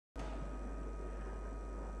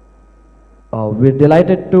We're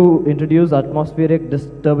delighted to introduce Atmospheric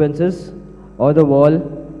Disturbances, or the Wall.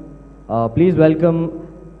 Please welcome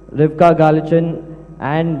Rivka, Galchen,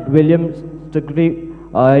 and William Sutcliffe,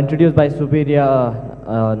 introduced by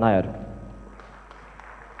Supriya, Nair.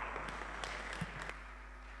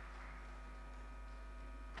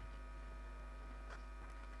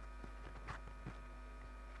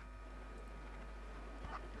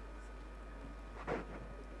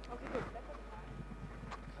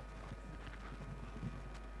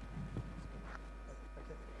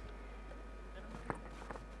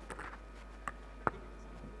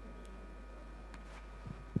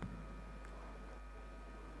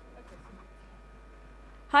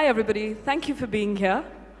 Hi everybody, thank you for being here.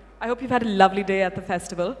 I hope you've had a lovely day at the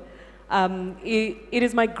festival. It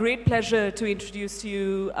is my great pleasure to introduce to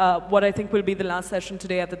you what I think will be the last session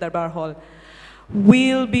today at the Darbar Hall.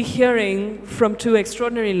 We'll be hearing from two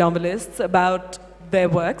extraordinary novelists about their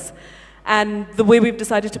works, and the way we've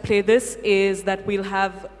decided to play this is that we'll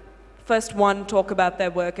have first one talk about their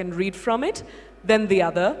work and read from it, then the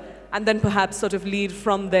other, and then perhaps sort of lead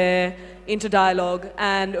from there into dialogue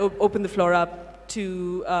and open the floor up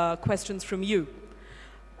to questions from you.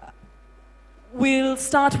 We'll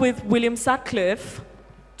start with William Sutcliffe,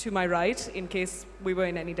 to my right, in case we were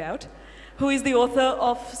in any doubt, who is the author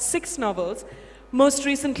of 6 novels, most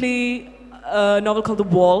recently a novel called The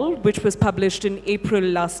Wall, which was published in April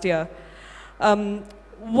last year.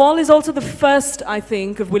 Wall is also the first, I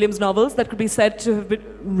think, of William's novels that could be said to have been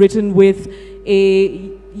written with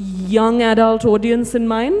a young adult audience in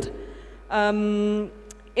mind,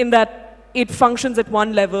 in that it functions at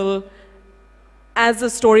one level as a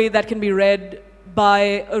story that can be read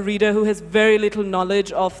by a reader who has very little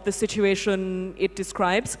knowledge of the situation it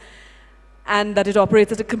describes, and that it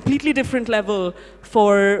operates at a completely different level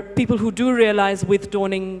for people who do realize with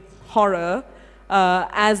dawning horror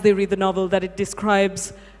as they read the novel that it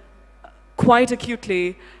describes quite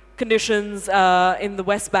acutely conditions in the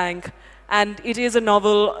West Bank. And it is a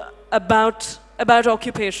novel about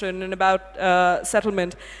occupation and about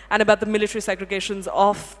settlement and about the military segregations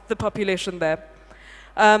of the population there.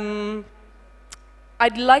 I'd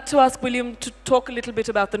like to ask William to talk a little bit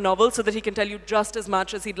about the novel so that he can tell you just as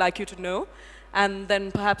much as he'd like you to know, and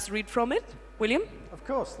then perhaps read from it. William? Of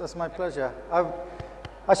course, that's my pleasure.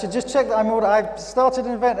 I should just check that I started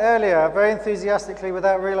an event earlier very enthusiastically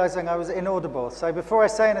without realizing I was inaudible. So before I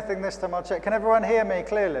say anything this time, I'll check. Can everyone hear me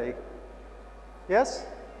clearly? Yes?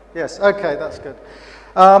 Yes, okay, that's good.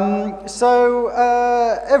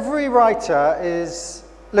 Every writer is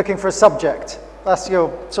looking for a subject. That's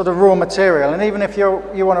your sort of raw material. And even if you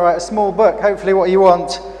want to write a small book, hopefully what you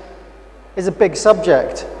want is a big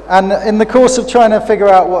subject. And in the course of trying to figure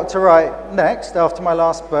out what to write next, after my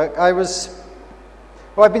last book, I've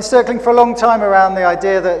been circling for a long time around the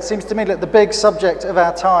idea that it seems to me that the big subject of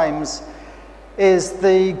our times is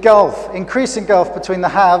the gulf, increasing gulf between the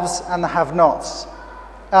haves and the have-nots.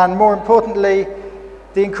 And more importantly,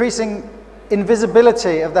 the increasing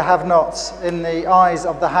invisibility of the have-nots in the eyes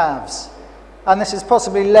of the haves. And this is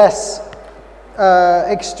possibly less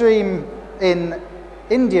extreme in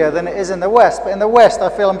India than it is in the West. But in the West, I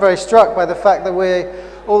feel I'm very struck by the fact that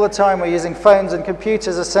all the time we're using phones and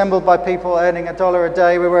computers assembled by people earning $1 a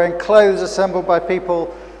day. We're wearing clothes assembled by people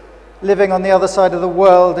living on the other side of the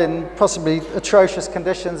world in possibly atrocious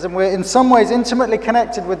conditions. And we're in some ways intimately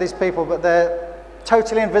connected with these people, but they're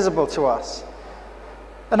totally invisible to us.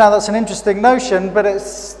 And now that's an interesting notion, but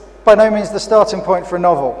it's by no means the starting point for a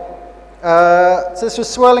novel. So this was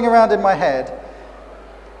swirling around in my head,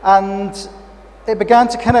 and it began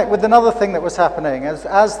to connect with another thing that was happening.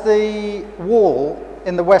 As the wall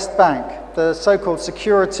in the West Bank, the so-called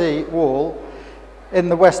security wall in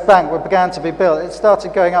the West Bank, began to be built. It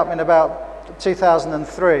started going up in about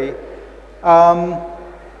 2003.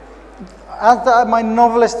 As my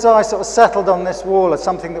novelist's eye sort of settled on this wall as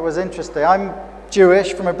something that was interesting. I'm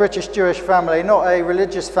Jewish, from a British Jewish family, not a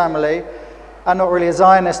religious family, and not really a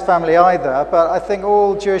Zionist family either, but I think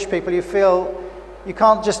all Jewish people, you feel you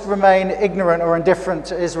can't just remain ignorant or indifferent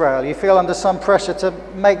to Israel. You feel under some pressure to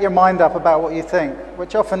make your mind up about what you think,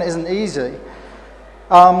 which often isn't easy.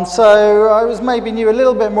 So I maybe knew a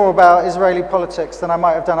little bit more about Israeli politics than I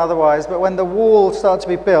might have done otherwise, but when the wall started to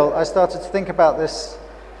be built, I started to think about this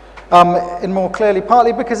in more clearly,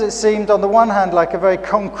 partly because it seemed on the one hand like a very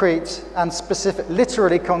concrete and specific,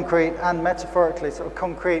 literally concrete and metaphorically sort of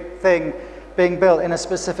concrete thing being built in a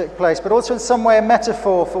specific place, but also in some way a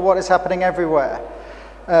metaphor for what is happening everywhere.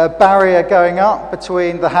 A barrier going up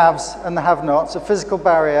between the haves and the have-nots, a physical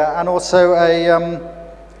barrier, and also a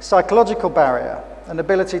psychological barrier, an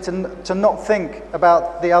ability to not think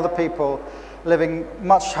about the other people living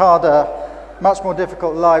much harder much more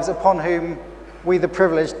difficult lives upon whom we, the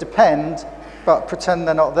privileged, depend, but pretend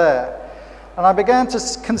they're not there. And I began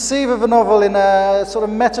to conceive of a novel in a sort of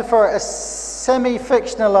metaphor, a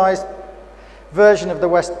semi-fictionalized version of the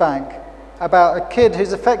West Bank, about a kid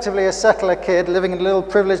who's effectively a settler kid living in a little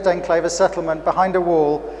privileged enclave, a settlement behind a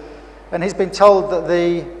wall, and he's been told that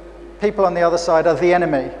the people on the other side are the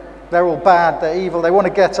enemy. They're all bad, they're evil, they want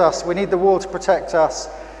to get us, we need the wall to protect us,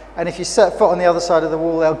 and if you set foot on the other side of the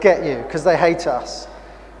wall, they'll get you, because they hate us.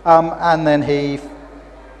 And then he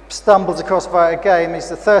stumbles across via a game.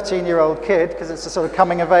 He's a 13-year-old kid, because it's a sort of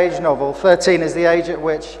coming-of-age novel. 13 is the age at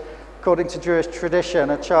which, according to Jewish tradition,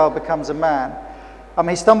 a child becomes a man.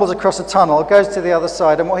 He stumbles across a tunnel, goes to the other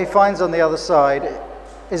side, and what he finds on the other side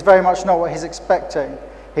is very much not what he's expecting.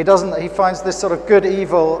 He finds this sort of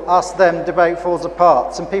good-evil, us-them debate falls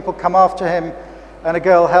apart. Some people come after him, and a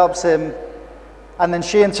girl helps him, and then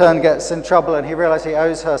she in turn gets in trouble, and he realizes he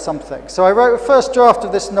owes her something. So I wrote a first draft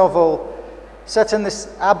of this novel, set in this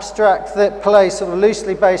abstract place, sort of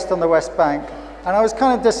loosely based on the West Bank, and I was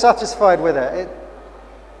kind of dissatisfied with it.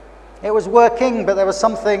 It was working, but there was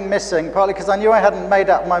something missing, partly because I knew I hadn't made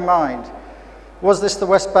up my mind. Was this the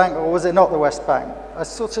West Bank, or was it not the West Bank?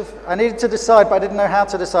 I needed to decide, but I didn't know how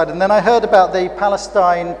to decide. And then I heard about the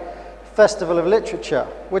Palestine Festival of Literature,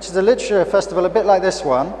 which is a literature festival a bit like this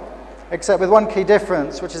one, except with one key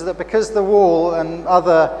difference, which is that because the wall and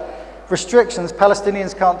other restrictions,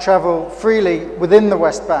 Palestinians can't travel freely within the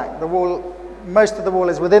West Bank. Most of the wall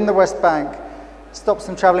is within the West Bank, stops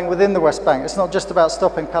them traveling within the West Bank. It's not just about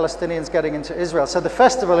stopping Palestinians getting into Israel. So the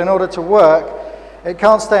festival, in order to work, it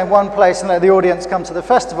can't stay in one place and let the audience come to the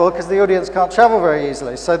festival, because the audience can't travel very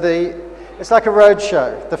easily. So it's like a road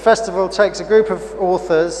show. The festival takes a group of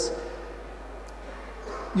authors,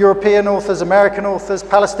 European authors, American authors,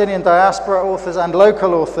 Palestinian diaspora authors, and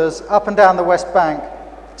local authors up and down the West Bank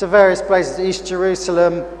to various places, East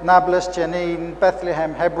Jerusalem, Nablus, Jenin,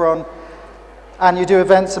 Bethlehem, Hebron. And you do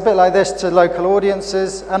events a bit like this to local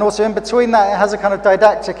audiences. And also in between that, it has a kind of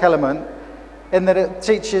didactic element in that it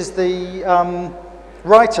teaches the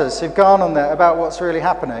writers who've gone on there about what's really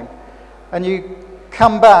happening. And you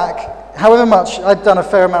come back, however much, I'd done a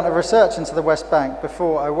fair amount of research into the West Bank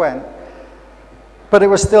before I went, but it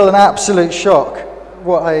was still an absolute shock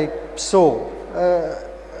what I saw,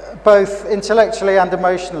 both intellectually and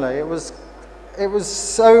emotionally. It was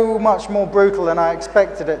so much more brutal than I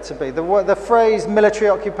expected it to be. The phrase military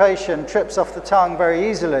occupation trips off the tongue very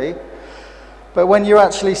easily, but when you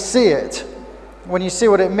actually see it, when you see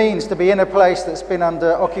what it means to be in a place that's been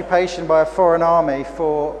under occupation by a foreign army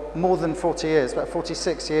for more than 40 years, about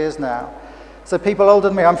 46 years now. So people older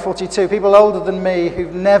than me, I'm 42, people older than me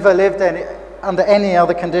who've never lived under any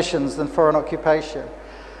other conditions than foreign occupation.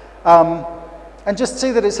 And just see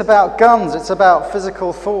that it's about guns, it's about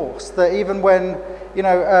physical force, that even when,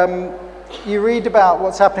 you read about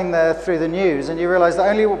what's happening there through the news and you realize that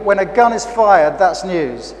only when a gun is fired, that's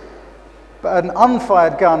news. But an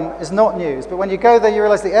unfired gun is not news. But when you go there, you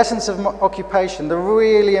realize the essence of occupation, the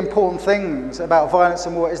really important things about violence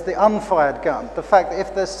and war is the unfired gun. The fact that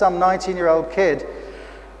if there's some 19-year-old kid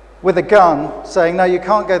with a gun saying, no, you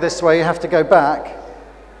can't go this way, you have to go back,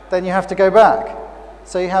 then you have to go back.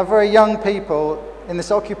 So you have very young people in this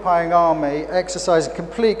occupying army exercising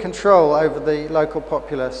complete control over the local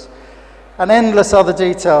populace. And endless other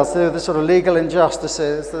details, the sort of legal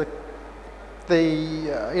injustices, what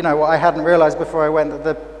I hadn't realized before I went,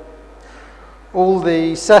 that all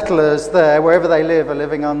the settlers there, wherever they live, are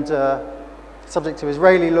living subject to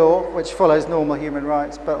Israeli law, which follows normal human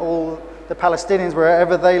rights, but all the Palestinians,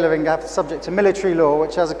 wherever they living, are subject to military law,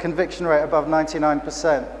 which has a conviction rate above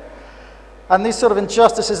 99%. And these sort of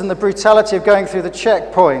injustices and the brutality of going through the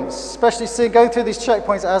checkpoints, especially going through these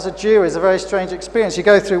checkpoints as a Jew, is a very strange experience. You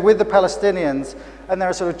go through with the Palestinians, and there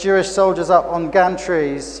are sort of Jewish soldiers up on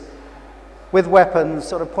gantries with weapons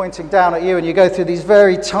sort of pointing down at you, and you go through these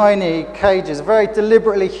very tiny cages, a very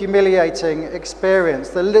deliberately humiliating experience.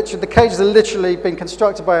 The cages are literally been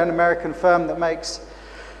constructed by an American firm that makes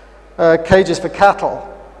cages for cattle.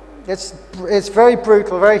 It's very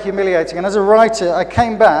brutal, very humiliating, and as a writer, I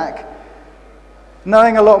came back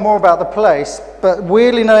knowing a lot more about the place, but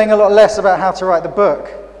weirdly knowing a lot less about how to write the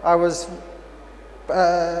book. I was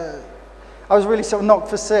really sort of knocked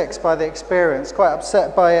for six by the experience, quite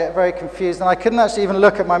upset by it, very confused, and I couldn't actually even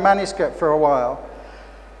look at my manuscript for a while,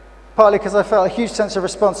 partly because I felt a huge sense of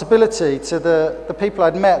responsibility to the people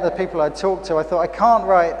I'd met, the people I'd talked to. I thought, I can't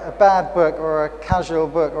write a bad book or a casual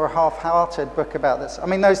book or a half-hearted book about this. I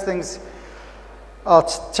mean, those things are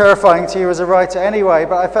terrifying to you as a writer anyway,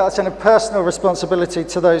 but I felt a personal responsibility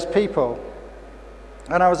to those people.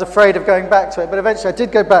 And I was afraid of going back to it, but eventually I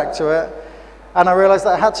did go back to it. And I realized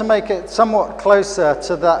that I had to make it somewhat closer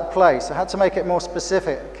to that place. I had to make it more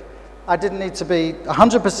specific. I didn't need to be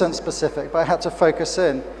 100% specific, but I had to focus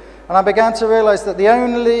in. And I began to realize that the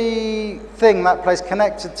only thing that place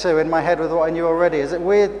connected to in my head with what I knew already is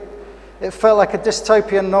it felt like a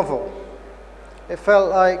dystopian novel. It felt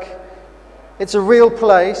like it's a real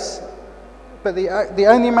place, but the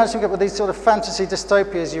only imagination you get with these sort of fantasy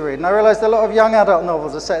dystopias you read. And I realized a lot of young adult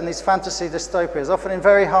novels are set in these fantasy dystopias, often in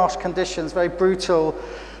very harsh conditions, very brutal,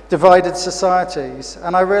 divided societies.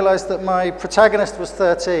 And I realized that my protagonist was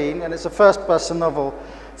 13, and it's a first-person novel,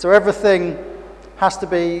 so everything has to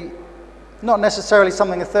be not necessarily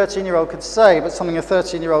something a 13-year-old could say, but something a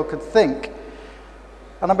 13-year-old could think.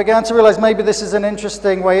 And I began to realize maybe this is an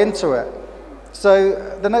interesting way into it.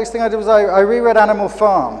 So the next thing I did was I reread Animal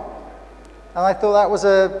Farm. And I thought that was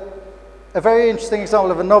a very interesting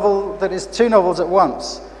example of a novel that is two novels at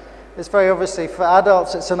once. It's very obviously, for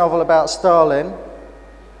adults, it's a novel about Stalin.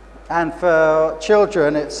 And for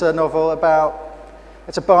children, it's a novel about,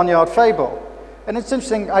 it's a barnyard fable. And it's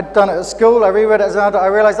interesting, I'd done it at school, I reread it as an adult, I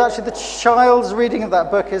realized actually the child's reading of that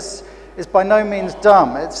book is by no means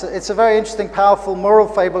dumb. It's a very interesting, powerful moral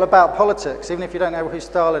fable about politics, even if you don't know who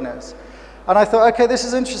Stalin is. And I thought, okay, this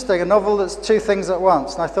is interesting, a novel that's two things at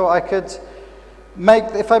once. And I thought I could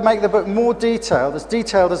if I make the book more detailed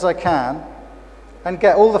as I can, and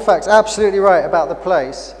get all the facts absolutely right about the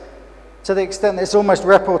place, to the extent that it's almost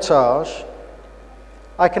reportage,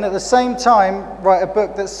 I can at the same time write a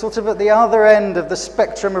book that's sort of at the other end of the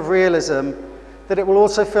spectrum of realism, that it will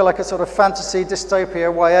also feel like a sort of fantasy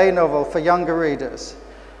dystopia YA novel for younger readers.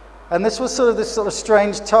 And this was this sort of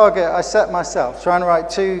strange target I set myself, trying to write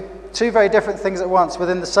two very different things at once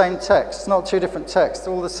within the same text. It's not two different texts,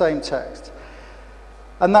 all the same text.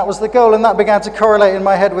 And that was the goal, and that began to correlate in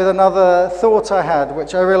my head with another thought I had,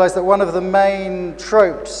 which I realized that one of the main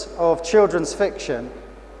tropes of children's fiction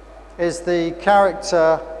is the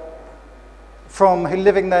character who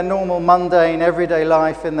living their normal, mundane, everyday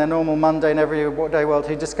life in their normal, mundane, everyday world,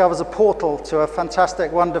 who discovers a portal to a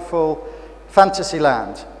fantastic, wonderful fantasy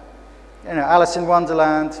land. You know, Alice in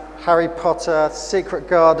Wonderland, Harry Potter, Secret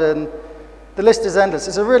Garden, the list is endless.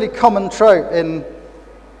 It's a really common trope in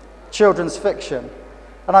children's fiction.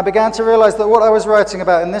 And I began to realize that what I was writing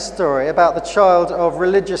about in this story, about the child of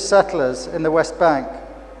religious settlers in the West Bank,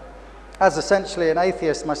 as essentially an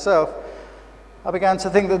atheist myself, I began to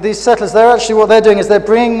think that these settlers, what they're doing is they're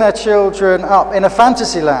bringing their children up in a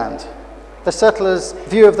fantasy land. The settlers'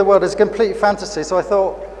 view of the world is complete fantasy. So I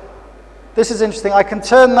thought, this is interesting. I can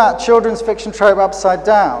turn that children's fiction trope upside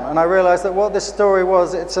down. And I realized that what this story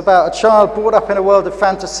was, it's about a child brought up in a world of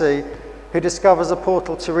fantasy who discovers a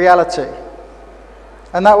portal to reality.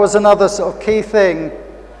 And that was another sort of key thing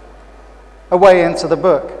away into the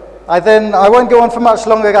book. I won't go on for much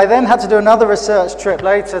longer. I then had to do another research trip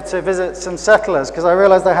later to visit some settlers because I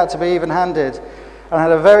realized I had to be even-handed. And I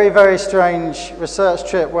had a very, very strange research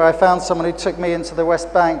trip where I found someone who took me into the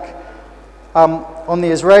West Bank on the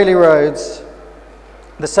Israeli roads,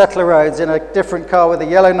 the settler roads, in a different car with a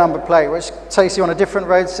yellow number plate, which takes you on a different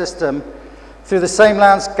road system through the same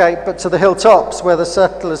landscape, but to the hilltops where the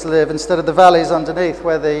settlers live, instead of the valleys underneath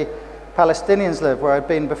where the Palestinians live, where I'd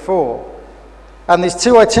been before. And these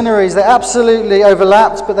two itineraries, they absolutely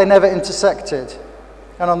overlapped, but they never intersected.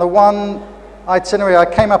 And on the one itinerary, I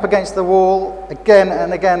came up against the wall again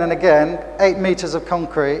and again and again, 8 meters of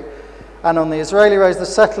concrete. And on the Israeli roads, the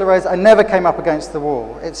settler roads, I never came up against the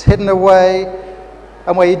wall. It's hidden away.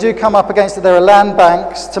 And where you do come up against it, there are land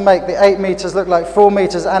banks to make the 8 meters look like 4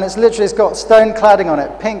 meters, and it's got stone cladding on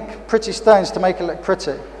it, pink, pretty stones to make it look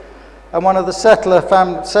pretty. And one of the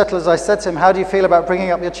settlers, I said to him, how do you feel about bringing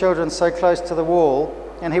up your children so close to the wall?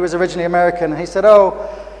 And he was originally American, and he said, oh,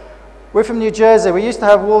 we're from New Jersey. We used to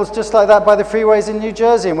have walls just like that by the freeways in New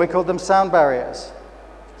Jersey, and we called them sound barriers.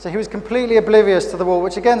 So he was completely oblivious to the wall,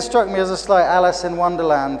 which again struck me as a slight Alice in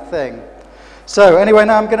Wonderland thing. So anyway,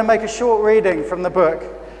 now I'm going to make a short reading from the book,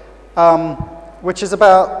 which is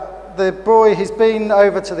about the boy. He's been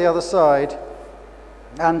over to the other side,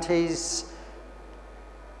 and he's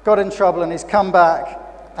got in trouble, and he's come back,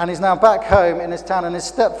 and he's now back home in his town, and his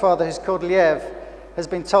stepfather, who's called Liev, has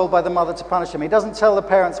been told by the mother to punish him. He doesn't tell the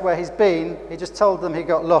parents where he's been, he just told them he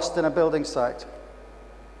got lost in a building site.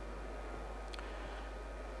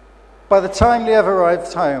 By the time Liev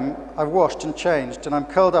arrives home, I've washed and changed, and I'm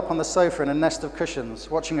curled up on the sofa in a nest of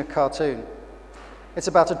cushions, watching a cartoon. It's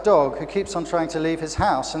about a dog who keeps on trying to leave his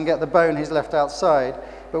house and get the bone he's left outside,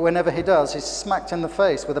 but whenever he does, he's smacked in the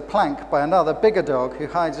face with a plank by another, bigger dog who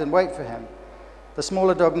hides in wait for him. The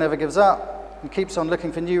smaller dog never gives up, and keeps on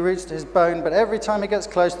looking for new routes to his bone, but every time he gets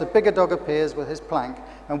close, the bigger dog appears with his plank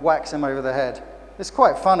and whacks him over the head. It's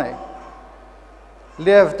quite funny.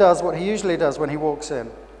 Liev does what he usually does when he walks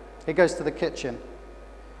in. He goes to the kitchen.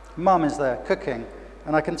 Mum is there, cooking,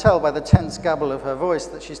 and I can tell by the tense gabble of her voice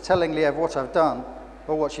that she's telling Liev what I've done,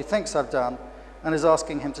 or what she thinks I've done, and is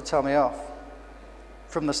asking him to tell me off.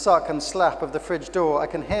 From the suck and slap of the fridge door, I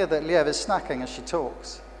can hear that Liev is snacking as she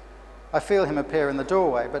talks. I feel him appear in the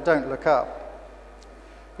doorway, but don't look up.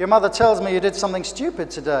 Your mother tells me you did something stupid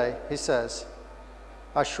today, he says.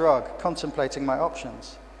 I shrug, contemplating my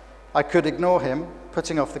options. I could ignore him,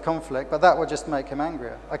 putting off the conflict, but that would just make him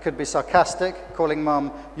angrier. I could be sarcastic, calling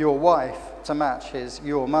Mum your wife to match his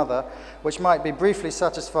your mother, which might be briefly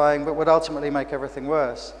satisfying, but would ultimately make everything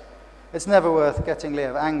worse. It's never worth getting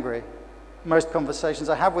Liev angry. Most conversations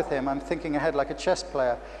I have with him, I'm thinking ahead like a chess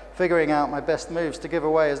player, figuring out my best moves to give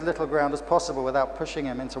away as little ground as possible without pushing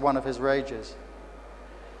him into one of his rages.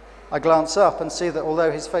 I glance up and see that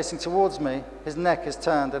although he's facing towards me, his neck is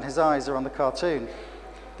turned and his eyes are on the cartoon.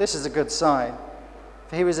 This is a good sign.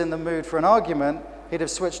 If he was in the mood for an argument, he'd have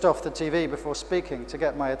switched off the TV before speaking to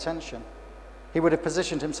get my attention. He would have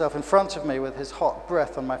positioned himself in front of me with his hot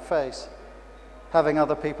breath on my face. Having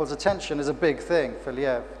other people's attention is a big thing for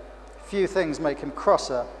Liev. Few things make him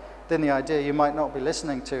crosser than the idea you might not be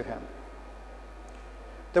listening to him.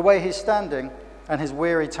 The way he's standing and his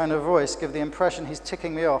weary tone of voice give the impression he's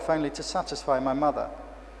ticking me off only to satisfy my mother.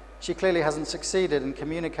 She clearly hasn't succeeded in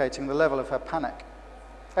communicating the level of her panic.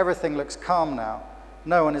 Everything looks calm now.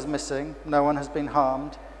 No one is missing. No one has been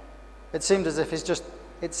harmed. It seems as if he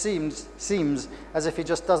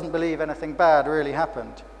just doesn't believe anything bad really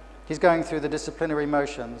happened. He's going through the disciplinary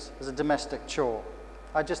motions as a domestic chore.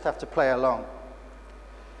 I just have to play along.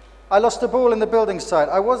 I lost a ball in the building site.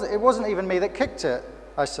 It wasn't even me that kicked it,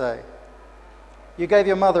 I say. You gave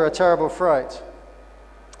your mother a terrible fright.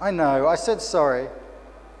 I know, I said sorry.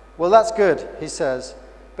 Well, that's good, he says.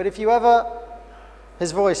 But if you ever...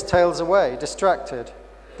 His voice tails away, distracted.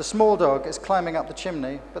 The small dog is climbing up the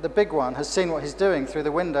chimney, but the big one has seen what he's doing through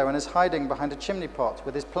the window and is hiding behind a chimney pot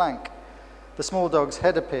with his plank. The small dog's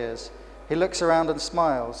head appears. He looks around and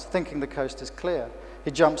smiles, thinking the coast is clear. He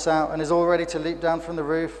jumps out and is all ready to leap down from the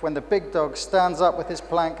roof when the big dog stands up with his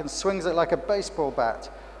plank and swings it like a baseball bat.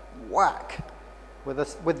 Whack!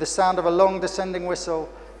 With the sound of a long descending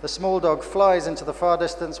whistle, the small dog flies into the far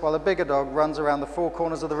distance while the bigger dog runs around the four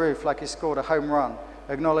corners of the roof like he scored a home run,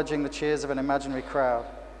 acknowledging the cheers of an imaginary crowd.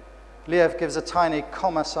 Liev gives a tiny,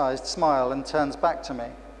 comma-sized smile and turns back to me.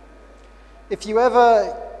 If you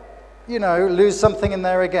ever, lose something in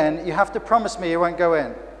there again, you have to promise me you won't go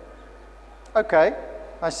in. Okay,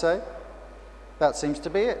 I say. That seems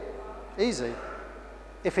to be it. Easy.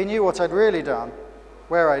 If he knew what I'd really done,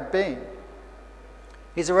 where I'd been.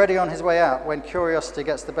 He's already on his way out when curiosity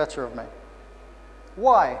gets the better of me.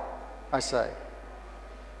 Why? I say.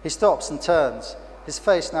 He stops and turns, his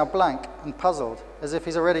face now blank and puzzled, as if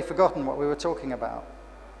he's already forgotten what we were talking about.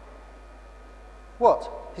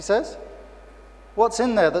 What? He says. What's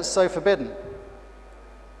in there that's so forbidden?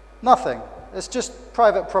 Nothing. It's just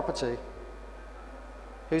private property.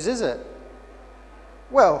 Whose is it?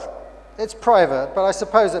 Well, it's private, but I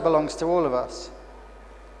suppose it belongs to all of us.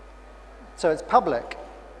 So it's public.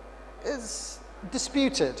 It's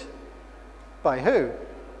disputed. By who?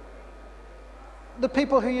 The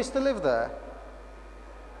people who used to live there.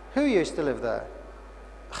 Who used to live there?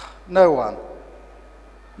 No one.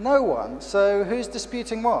 No one? So who's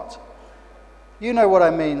disputing what? You know what I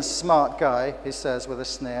mean, smart guy, he says with a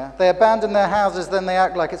sneer. They abandon their houses, then they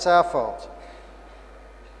act like it's our fault.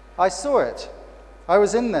 I saw it. I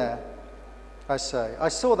was in there, I say. I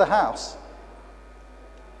saw the house.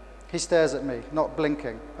 He stares at me, not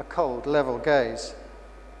blinking, a cold, level gaze.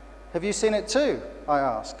 Have you seen it too? I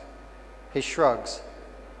ask. He shrugs.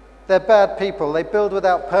 They're bad people. They build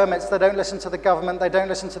without permits. They don't listen to the government. They don't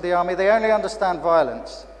listen to the army. They only understand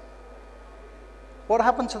violence. What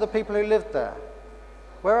happened to the people who lived there?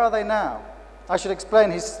 Where are they now? I should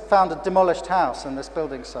explain he's found a demolished house in this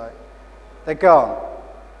building site. They're gone.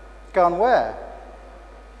 Gone where?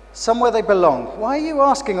 Somewhere they belong. Why are you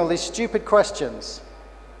asking all these stupid questions?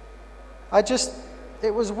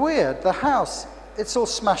 It was weird. The house, it's all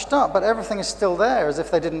smashed up, but everything is still there, as if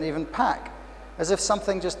they didn't even pack. As if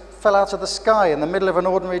something just fell out of the sky in the middle of an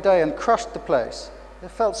ordinary day and crushed the place.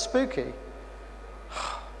 It felt spooky.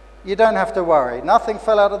 You don't have to worry. Nothing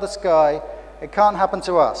fell out of the sky. It can't happen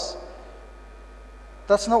to us.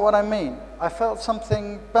 That's not what I mean. I felt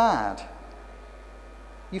something bad.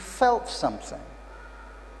 You felt something.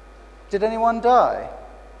 Did anyone die?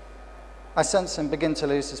 I sense him begin to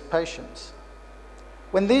lose his patience.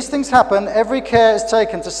 When these things happen, every care is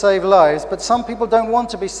taken to save lives, but some people don't want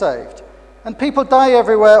to be saved. And people die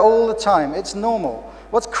everywhere all the time. It's normal.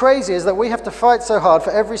 What's crazy is that we have to fight so hard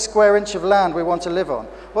for every square inch of land we want to live on.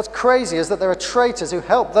 What's crazy is that there are traitors who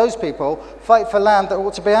help those people fight for land that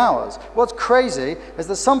ought to be ours. What's crazy is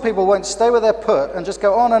that some people won't stay where they're put and just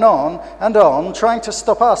go on and on and on, trying to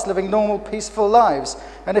stop us living normal, peaceful lives.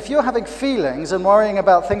 And if you're having feelings and worrying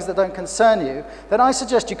about things that don't concern you, then I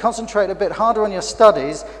suggest you concentrate a bit harder on your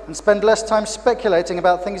studies and spend less time speculating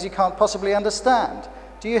about things you can't possibly understand.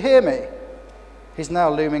 Do you hear me? He's now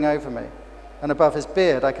looming over me, and above his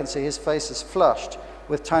beard I can see his face is flushed,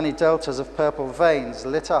 with tiny deltas of purple veins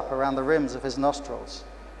lit up around the rims of his nostrils.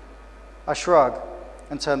 I shrug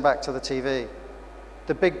and turn back to the TV.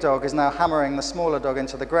 The big dog is now hammering the smaller dog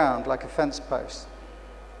into the ground like a fence post.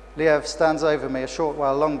 Liev stands over me a short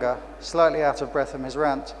while longer, slightly out of breath from his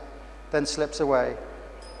rant, then slips away,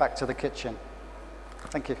 back to the kitchen.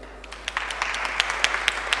 Thank you.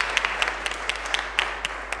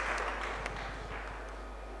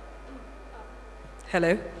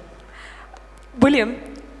 Hello. William,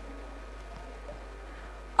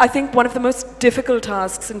 I think one of the most difficult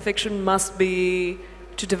tasks in fiction must be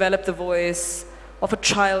to develop the voice of a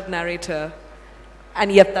child narrator, and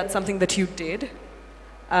yet that's something that you did.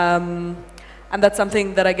 And that's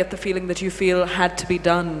something that I get the feeling that you feel had to be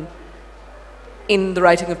done in the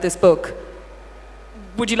writing of this book.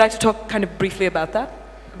 Would you like to talk kind of briefly about that?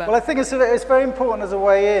 Well, I think it's very important as a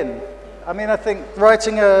way in. I mean, I think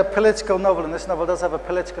writing a political novel, and this novel does have a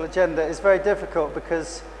political agenda, is very difficult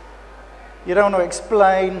because you don't want to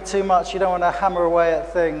explain too much, you don't want to hammer away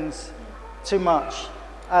at things too much.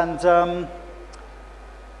 And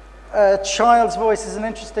a child's voice is an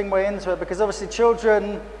interesting way into it because obviously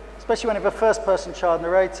children, especially when you have a first-person child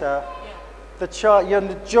narrator, the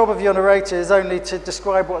job of your narrator is only to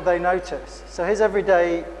describe what they notice. So his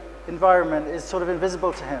everyday environment is sort of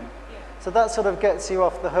invisible to him. So that sort of gets you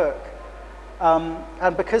off the hook.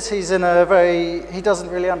 And because he's in he doesn't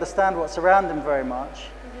really understand what's around him very much,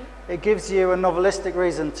 it gives you a novelistic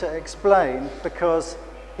reason to explain because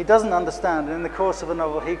he doesn't understand, and in the course of the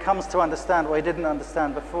novel he comes to understand what he didn't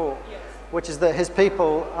understand before, which is that his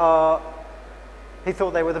people he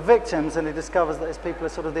thought they were the victims, and he discovers that his people are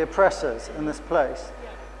sort of the oppressors in this place.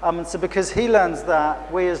 And so because he learns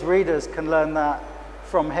that, we as readers can learn that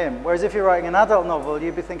from him. Whereas if you're writing an adult novel,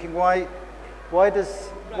 you'd be thinking, why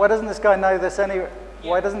doesn't this guy know this anyway?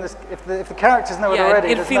 Why doesn't this, if the characters know it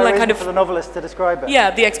already, there's no reason for the novelist to describe it. Yeah,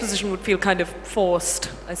 the exposition would feel kind of forced,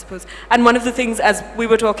 I suppose. And one of the things, as we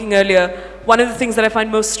were talking earlier, one of the things that I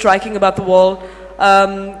find most striking about The Wall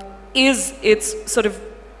is its sort of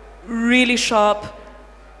really sharp,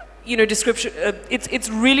 description. It's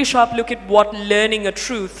really sharp look at what learning the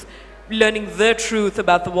truth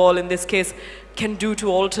about The Wall, in this case, can do to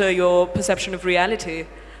alter your perception of reality.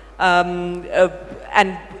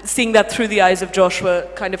 And seeing that through the eyes of Joshua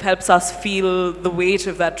kind of helps us feel the weight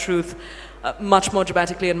of that truth much more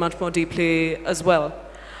dramatically and much more deeply as well.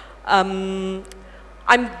 I'm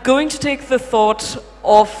going to take the thought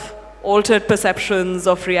of altered perceptions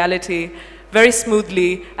of reality very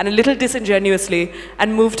smoothly and a little disingenuously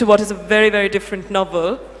and move to what is a very, very different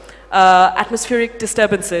novel, Atmospheric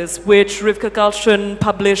Disturbances, which Rivka Galchen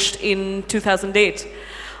published in 2008.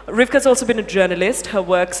 Rivka's also been a journalist. Her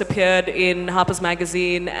works appeared in Harper's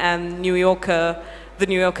Magazine and The New Yorker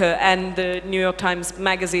and the New York Times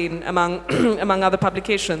Magazine, among, among other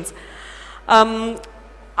publications. I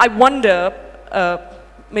wonder,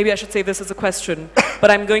 maybe I should say this as a question, but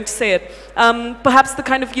I'm going to say it. Perhaps the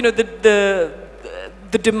kind of, the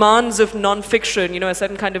demands of non-fiction, a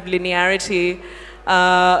certain kind of linearity,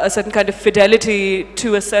 a certain kind of fidelity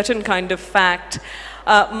to a certain kind of fact,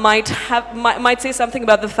 might say something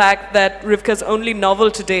about the fact that Rivka's only novel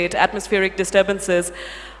to date, Atmospheric Disturbances,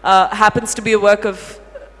 happens to be a work of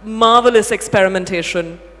marvelous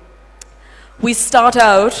experimentation. We start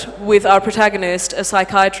out with our protagonist, a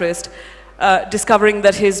psychiatrist, discovering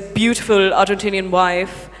that his beautiful Argentinian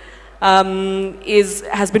wife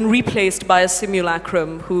has been replaced by a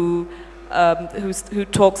simulacrum who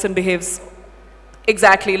talks and behaves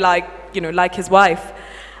exactly like his wife.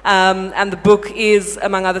 And the book is,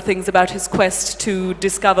 among other things, about his quest to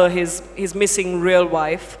discover his missing real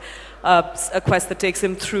wife, a quest that takes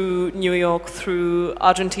him through New York, through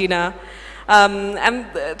Argentina, and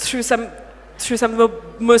through some of the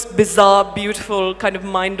most bizarre, beautiful, kind of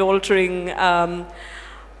mind-altering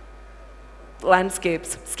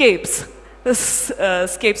scapes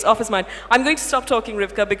off his mind. I'm going to stop talking,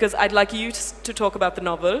 Rivka, because I'd like you to talk about the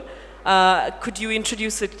novel. Could you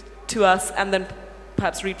introduce it to us and then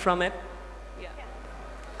perhaps read from it?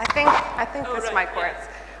 I think this right, mic works.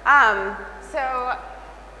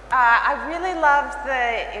 I really loved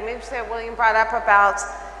the image that William brought up about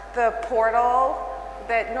the portal,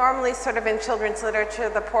 that normally sort of in children's literature,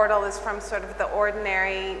 the portal is from sort of the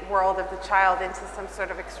ordinary world of the child into some sort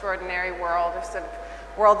of extraordinary world, or sort of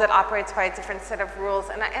world that operates by a different set of rules.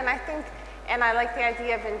 And I like the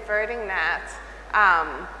idea of inverting that,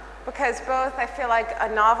 because both I feel like a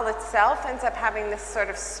novel itself ends up having this sort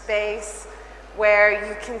of space where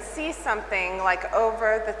you can see something like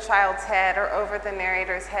over the child's head or over the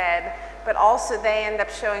narrator's head, but also they end up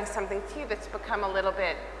showing something to you that's become a little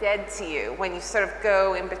bit dead to you when you sort of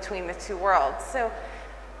go in between the two worlds. So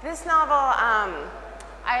this novel,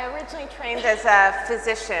 I originally trained as a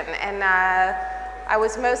physician, and I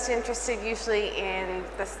was most interested usually in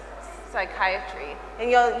the psychiatry. And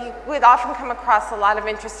you would often come across a lot of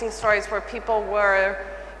interesting stories where people were,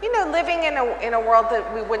 you know, living in a world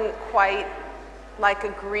that we wouldn't quite like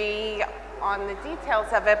agree on the details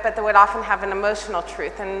of it, but that would often have an emotional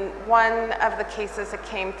truth. And one of the cases that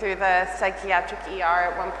came through the psychiatric ER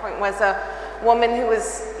at one point was a woman who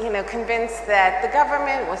was, you know, convinced that the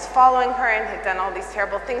government was following her and had done all these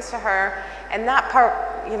terrible things to her. And that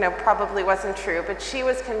part, you know, probably wasn't true, but she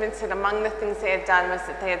was convinced that among the things they had done was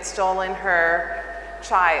that they had stolen her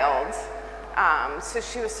child. So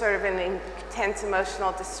she was sort of in intense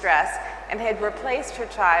emotional distress and had replaced her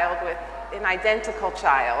child with an identical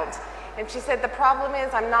child. And she said, the problem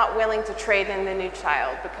is I'm not willing to trade in the new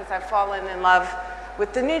child because I've fallen in love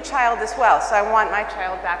with the new child as well. So I want my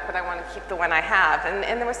child back, but I want to keep the one I have.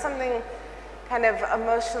 And there was something kind of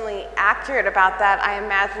emotionally accurate about that, I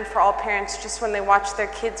imagine, for all parents just when they watch their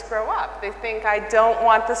kids grow up. They think, I don't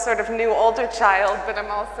want the sort of new older child, but I'm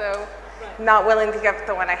also not willing to give up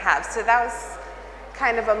the one I have. So that was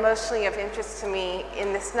kind of emotionally of interest to me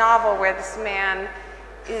in this novel, where this man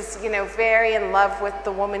is, you know, very in love with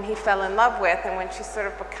the woman he fell in love with, and when she sort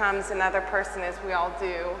of becomes another person, as we all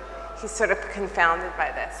do, he's sort of confounded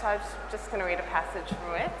by this. So I'm just going to read a passage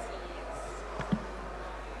from it.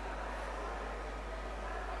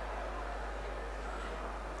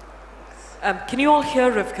 Can you all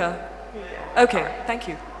hear Rivka? Yeah. Okay, thank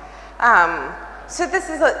you. So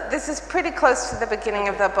this is pretty close to the beginning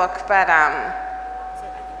of the book, but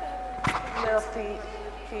little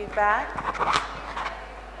feedback.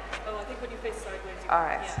 Oh, I think when you face sideways. All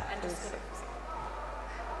right. Yeah, and just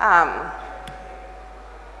kind of.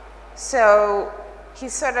 So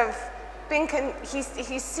he's sort of been,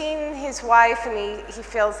 he's seen his wife, and he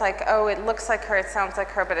feels like, oh, it looks like her, it sounds like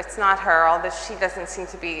her, but it's not her, although she doesn't seem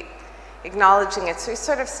to be acknowledging it. So he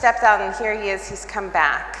sort of stepped out, and here he is, he's come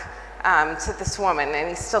back to this woman, and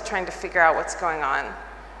he's still trying to figure out what's going on.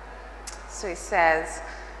 So he says,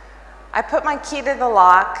 I put my key to the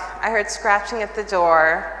lock, I heard scratching at the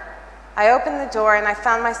door. I opened the door and I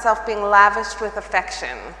found myself being lavished with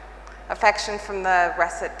affection from the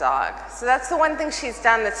russet dog. So that's the one thing she's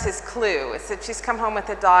done that's his clue, is that she's come home with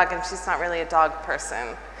a dog and she's not really a dog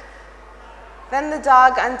person. Then the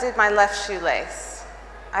dog undid my left shoelace.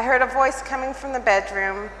 I heard a voice coming from the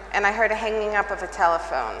bedroom, and I heard a hanging up of a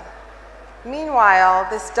telephone. Meanwhile,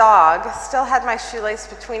 this dog still had my shoelace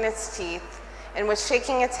between its teeth and was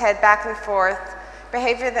shaking its head back and forth,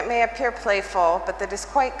 behavior that may appear playful, but that is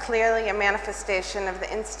quite clearly a manifestation of the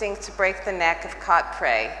instinct to break the neck of caught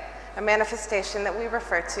prey, a manifestation that we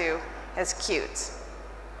refer to as cute.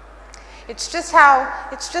 It's just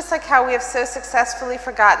like how we have so successfully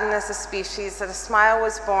forgotten as a species that a smile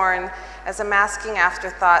was born as a masking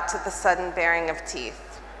afterthought to the sudden baring of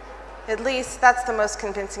teeth. At least, that's the most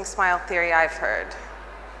convincing smile theory I've heard.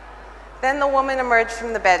 Then the woman emerged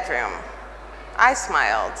from the bedroom. I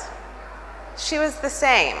smiled. She was the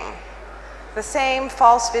same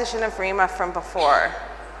false vision of Rima from before.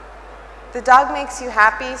 The dog makes you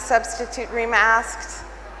happy? Substitute Rima asked.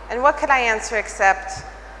 And what could I answer except,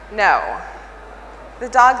 no. The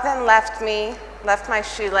dog then left my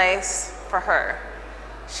shoelace for her.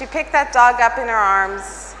 She picked that dog up in her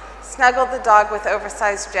arms, snuggled the dog with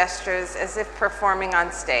oversized gestures as if performing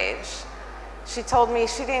on stage. She told me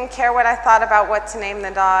she didn't care what I thought about what to name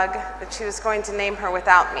the dog, that she was going to name her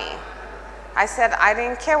without me. I said I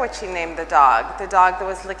didn't care what she named the dog that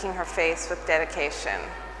was licking her face with dedication.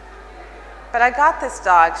 But I got this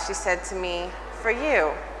dog, she said to me, for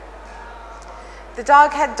you. The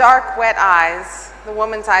dog had dark, wet eyes. The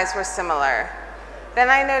woman's eyes were similar. Then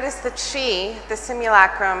I noticed that she, the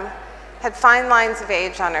simulacrum, had fine lines of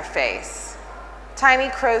age on her face. Tiny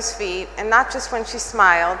crow's feet, and not just when she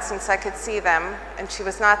smiled, since I could see them, and she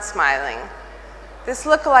was not smiling. This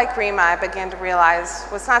look-alike Rima, I began to realize,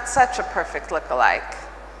 was not such a perfect look-alike.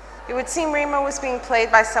 It would seem Rima was being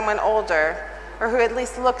played by someone older, or who at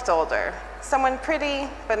least looked older. Someone pretty,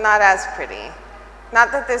 but not as pretty.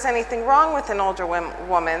 Not that there's anything wrong with an older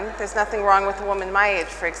woman. There's nothing wrong with a woman my age,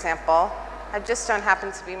 for example. I just don't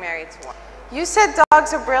happen to be married to one. You said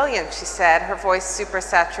dogs are brilliant, she said, her voice super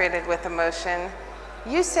saturated with emotion.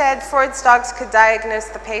 You said Freud's dogs could diagnose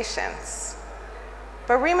the patients.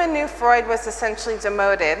 But Rima knew Freud was essentially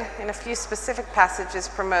demoted, in a few specific passages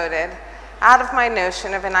promoted, out of my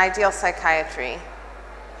notion of an ideal psychiatry.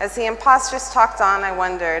 As the imposters talked on, I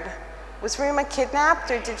wondered, was Rima kidnapped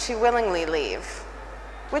or did she willingly leave?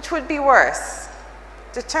 Which would be worse?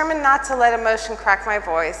 Determined not to let emotion crack my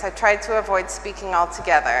voice, I tried to avoid speaking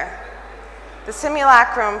altogether. The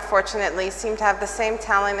simulacrum, fortunately, seemed to have the same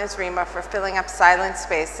talent as Rima for filling up silent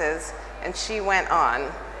spaces, and she went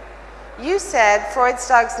on. You said Freud's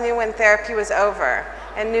dogs knew when therapy was over,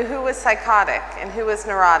 and knew who was psychotic and who was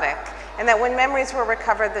neurotic, and that when memories were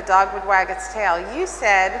recovered, the dog would wag its tail. You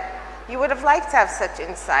said you would have liked to have such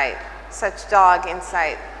insight, such dog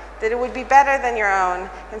insight, that it would be better than your own.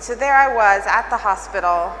 And so there I was at the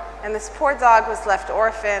hospital, and this poor dog was left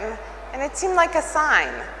orphan, and it seemed like a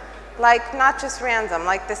sign, like not just random,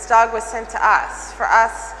 like this dog was sent to us, for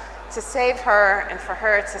us to save her and for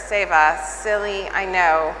her to save us. Silly, I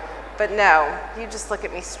know, but no, you just look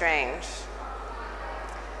at me strange.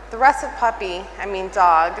 The russet puppy, I mean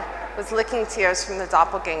dog, was licking tears from the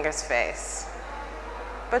doppelganger's face.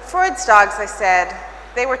 But Freud's dogs, I said,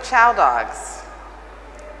 they were chow dogs.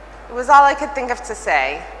 It was all I could think of to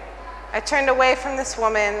say. I turned away from this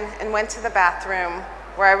woman and went to the bathroom,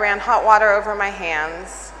 where I ran hot water over my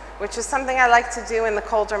hands, which is something I like to do in the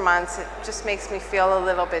colder months. It just makes me feel a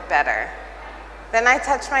little bit better. Then I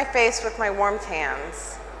touched my face with my warmed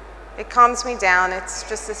hands. It calms me down. It's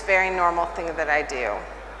just this very normal thing that I do.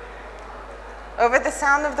 Over the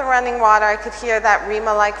sound of the running water, I could hear that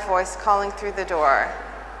Rima-like voice calling through the door.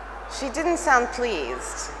 She didn't sound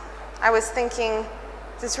pleased. I was thinking,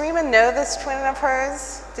 does Rima know this twin of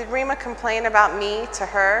hers? Did Rima complain about me to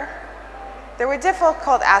her? There were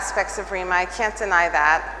difficult aspects of Rima, I can't deny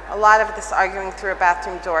that. A lot of this arguing through a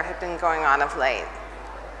bathroom door had been going on of late.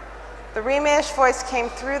 The Rima-ish voice came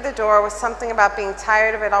through the door with something about being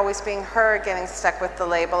tired of it always being her getting stuck with the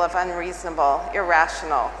label of unreasonable,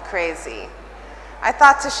 irrational, crazy. I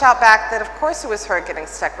thought to shout back that of course it was her getting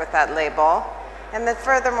stuck with that label, and that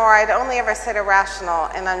furthermore I'd only ever said irrational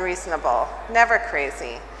and unreasonable, never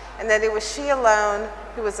crazy, and that it was she alone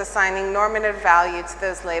who was assigning normative value to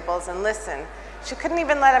those labels. And listen, she couldn't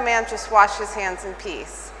even let a man just wash his hands in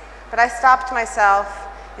peace. But I stopped myself,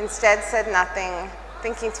 instead said nothing,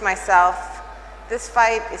 thinking to myself, this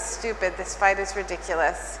fight is stupid, this fight is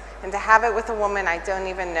ridiculous, and to have it with a woman I don't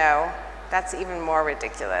even know, that's even more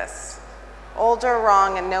ridiculous. Older,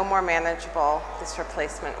 wrong, and no more manageable, this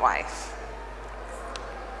replacement wife.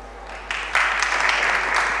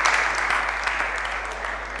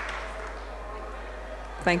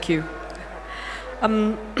 Thank you.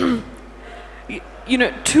 You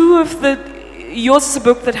know, yours is a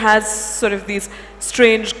book that has sort of these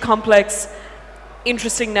strange, complex,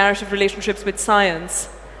 interesting narrative relationships with science.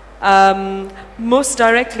 Most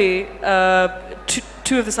directly,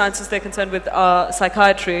 two of the sciences they're concerned with are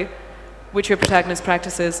psychiatry, which your protagonist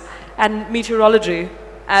practices, and meteorology,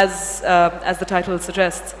 as the title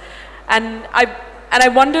suggests. And I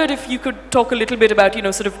wondered if you could talk a little bit about, you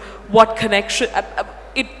know, sort of what connection.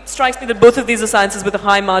 It strikes me that both of these are sciences with a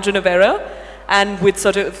high margin of error and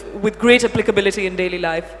with great applicability in daily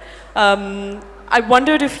life. I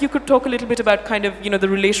wondered if you could talk a little bit about kind of, you know, the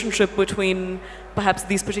relationship between perhaps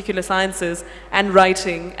these particular sciences and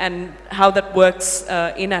writing and how that works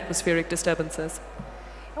in atmospheric disturbances.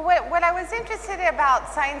 What I was interested about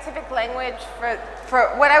scientific language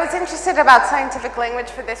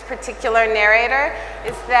for this particular narrator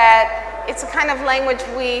is that it's a kind of language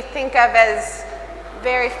we think of as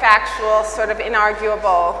very factual, sort of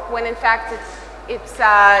inarguable, when in fact it's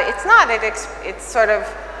not. It sort of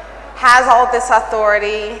has all this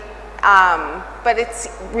authority, but it's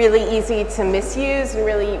really easy to misuse and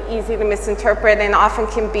really easy to misinterpret, and often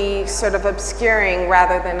can be sort of obscuring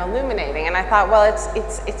rather than illuminating. And I thought, well,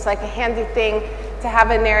 it's like a handy thing to have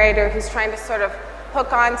a narrator who's trying to sort of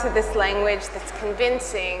hook onto this language that's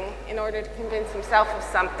convincing in order to convince himself of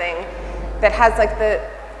something that has like the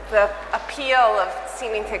appeal of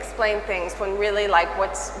seeming to explain things, when really like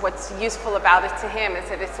what's useful about it to him is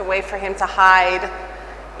that it's a way for him to hide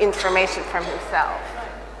information from himself.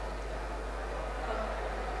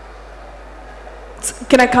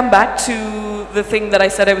 Can I come back to the thing that I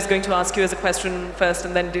said I was going to ask you as a question first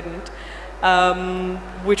and then didn't,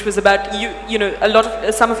 which was about you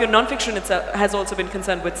know, some of your nonfiction has also been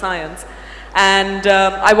concerned with science. And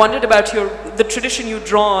I wondered about the tradition you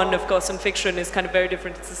draw on, of course, in fiction is kind of very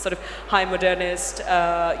different. It's a sort of high modernist,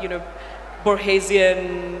 you know,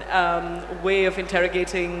 Borgesian way of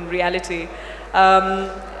interrogating reality.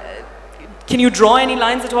 Can you draw any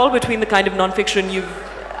lines at all between the kind of non-fiction you've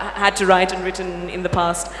had to write and written in the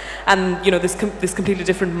past and, you know, this completely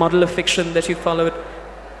different model of fiction that you followed?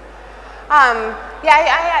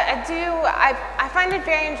 Yeah, I do. I find it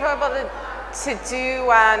very enjoyable to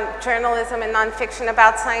do journalism and nonfiction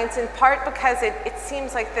about science, in part because it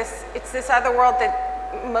seems like it's this other world that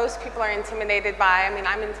most people are intimidated by. I mean,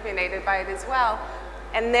 I'm intimidated by it as well.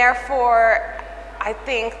 And therefore, I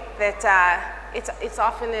think that it's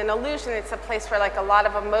often an illusion. It's a place where like a lot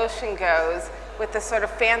of emotion goes with the sort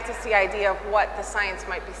of fantasy idea of what the science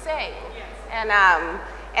might be saying. Yes.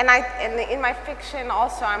 And in my fiction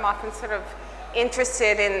also, I'm often sort of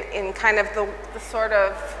interested in kind of the sort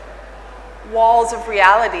of walls of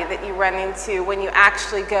reality that you run into when you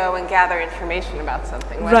actually go and gather information about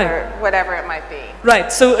something, whatever it might be.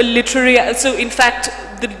 Right. So in fact,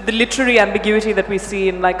 the literary ambiguity that we see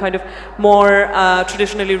in like kind of more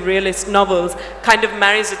traditionally realist novels kind of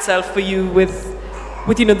marries itself for you with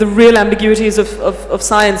you know the real ambiguities of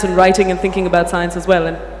science and writing and thinking about science as well,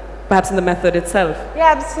 and perhaps in the method itself.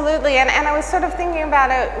 Yeah, absolutely. And I was sort of thinking about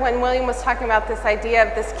it when William was talking about this idea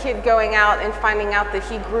of this kid going out and finding out that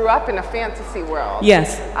he grew up in a fantasy world.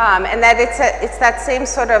 Yes. And that it's that same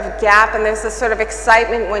sort of gap, and there's this sort of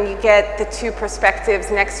excitement when you get the two perspectives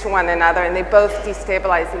next to one another and they both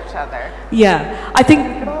destabilize each other. Yeah, I think...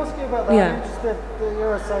 Can I ask you about that? Yeah. I'm interested that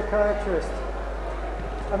you're a psychiatrist.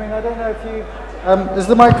 I mean, I don't know if you... is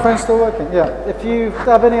the microphone still working? Yeah. If you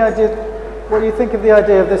have any idea... What do you think of the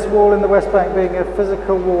idea of this wall in the West Bank being a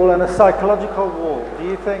physical wall and a psychological wall? Do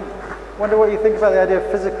you think, wonder what you think about the idea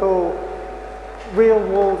of physical, real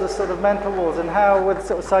walls as sort of mental walls, and how with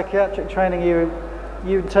sort of psychiatric training you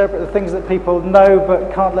interpret the things that people know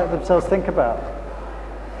but can't let themselves think about?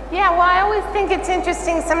 Yeah, well, I always think it's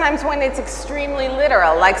interesting sometimes when it's extremely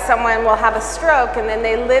literal, like someone will have a stroke and then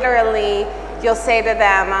they literally, you'll say to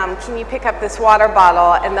them, can you pick up this water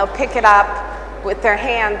bottle? And they'll pick it up with their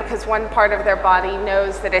hand because one part of their body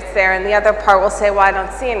knows that it's there and the other part will say, well, I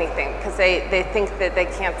don't see anything, because they think that they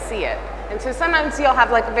can't see it. And so sometimes you'll have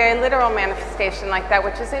like a very literal manifestation like that,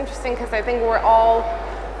 which is interesting because I think we're all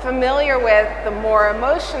familiar with the more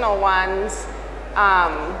emotional ones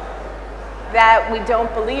that we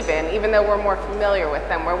don't believe in, even though we're more familiar with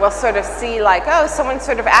them, where we'll sort of see like, oh, someone's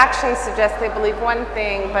sort of actions suggest they believe one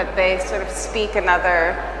thing, but they sort of speak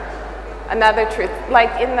another truth.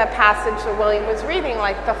 Like in the passage that William was reading,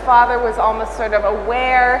 like the father was almost sort of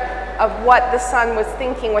aware of what the son was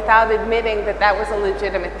thinking without admitting that that was a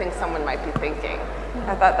legitimate thing someone might be thinking.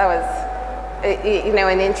 I thought that was, you know,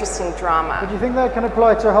 an interesting drama. Do you think that can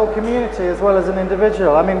apply to a whole community as well as an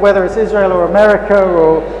individual? I mean, whether it's Israel or America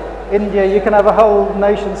or India, you can have a whole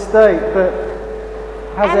nation state that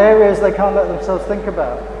has areas they can't let themselves think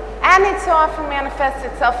about. And it so often manifests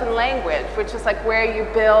itself in language, which is like where you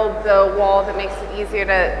build the wall that makes it easier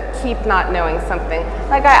to keep not knowing something.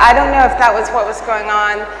 Like I don't know if that was what was going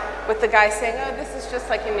on with the guy saying, oh, this is just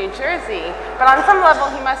like in New Jersey. But on some level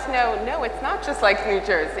he must know, no, it's not just like New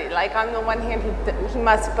Jersey. Like on the one hand, he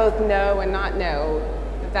must both know and not know.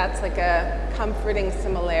 That's like a comforting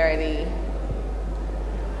similarity.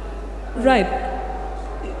 Right.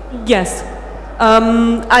 Yes.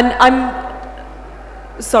 And I'm...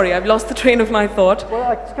 Sorry, I've lost the train of my thought.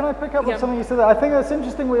 Well, can I pick up on something you said there? I think that's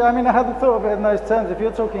interesting. I mean, I hadn't thought of it in those terms. If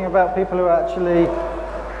you're talking about people who are actually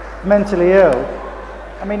mentally ill,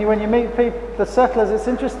 I mean, when you meet people, the settlers, it's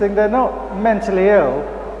interesting. They're not mentally ill.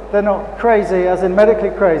 They're not crazy, as in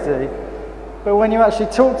medically crazy. But when you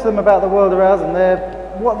actually talk to them about the world around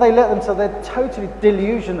them, what they let themselves, they're totally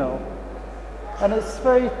delusional. And it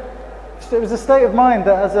was a state of mind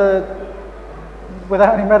that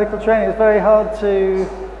without any medical training, it's very hard to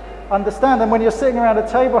understand. And when you're sitting around a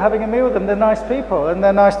table having a meal with them, they're nice people, and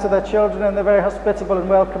they're nice to their children, and they're very hospitable and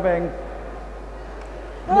welcoming.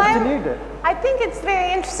 Well, I think it's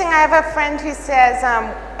very interesting. I have a friend who says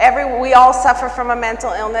we all suffer from a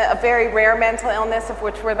mental illness, a very rare mental illness of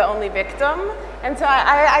which we're the only victim. And so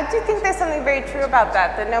I do think there's something very true about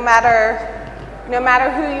that, that no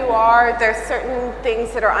matter who you are, there's certain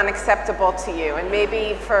things that are unacceptable to you. And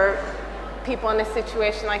maybe for people in a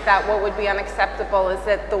situation like that, what would be unacceptable is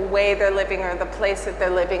that the way they're living or the place that they're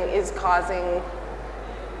living is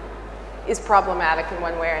problematic in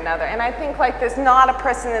one way or another. And I think like there's not a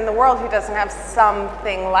person in the world who doesn't have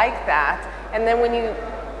something like that. And then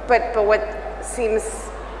but what seems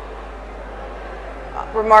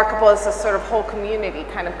remarkable is a sort of whole community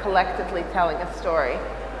kind of collectively telling a story.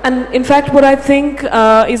 And in fact, what I think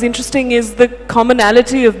is interesting is the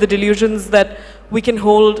commonality of the delusions that we can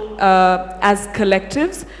hold as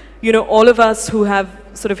collectives. You know, all of us who have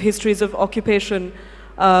sort of histories of occupation,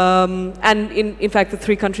 and in fact, the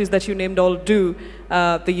three countries that you named all do,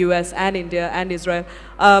 the US and India and Israel.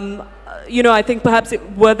 You know, I think perhaps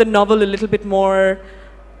were the novel a little bit more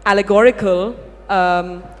allegorical,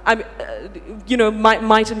 you know,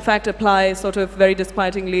 might in fact apply sort of very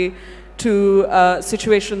disquietingly to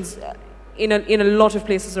situations in a lot of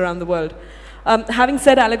places around the world. Having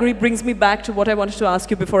said allegory brings me back to what I wanted to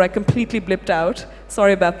ask you before I completely blipped out.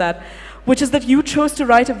 Sorry about that. Which is that you chose to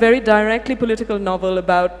write a very directly political novel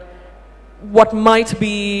about what might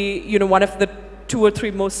be, you know, one of the 2 or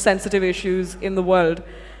 3 most sensitive issues in the world,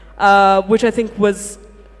 which I think was,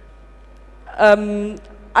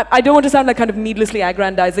 I don't want to sound like kind of needlessly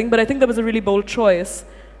aggrandizing, but I think that was a really bold choice.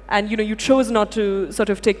 And, you know, you chose not to sort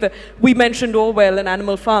of take the, we mentioned Orwell and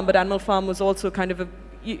Animal Farm, but Animal Farm was also kind of a,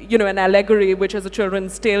 you know, an allegory which as a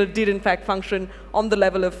children's tale did in fact function on the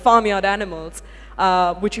level of farmyard animals,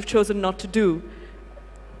 which you've chosen not to do.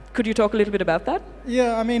 Could you talk a little bit about that?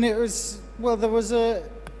 Yeah, I mean, it was, well, there was a,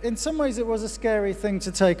 in some ways it was a scary thing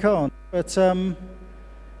to take on, but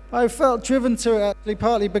I felt driven to it actually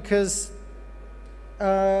partly because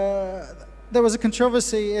there was a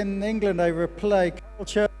controversy in England over a play. Carol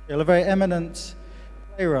Churchill, a very eminent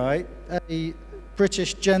playwright, a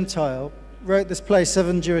British Gentile, wrote this play,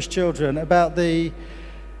 Seven Jewish Children, about the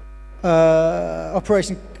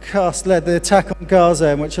Operation Cast-Lead, the attack on Gaza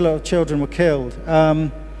in which a lot of children were killed.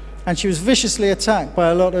 And she was viciously attacked by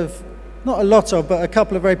a lot of, not a lot of, but a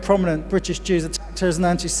couple of very prominent British Jews attacked her as an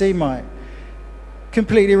anti-Semite.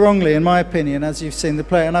 Completely wrongly, in my opinion, as you've seen the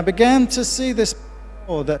play. And I began to see this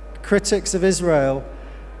more, that critics of Israel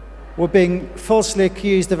were being falsely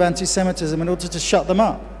accused of anti-Semitism in order to shut them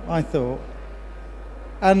up, I thought.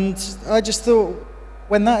 And I just thought,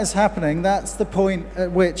 when that is happening, that's the point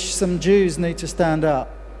at which some Jews need to stand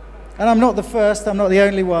up. And I'm not the first, I'm not the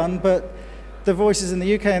only one, but the voices in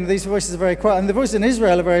the UK, and these voices are very quiet, and the voices in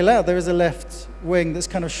Israel are very loud. There is a left wing that's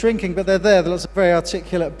kind of shrinking, but they're there. There are lots of very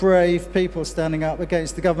articulate, brave people standing up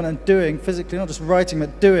against the government and doing, physically, not just writing,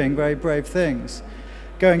 but doing very brave things.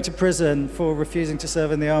 Going to prison for refusing to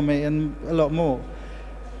serve in the army and a lot more.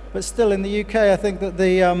 But still in the UK, I think that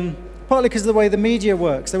the, partly because of the way the media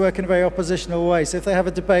works, they work in a very oppositional way. So if they have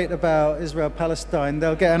a debate about Israel-Palestine,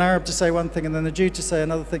 they'll get an Arab to say one thing and then a Jew to say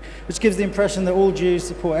another thing, which gives the impression that all Jews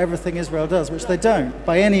support everything Israel does, which they don't,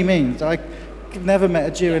 by any means. I've never met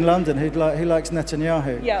a Jew in London who likes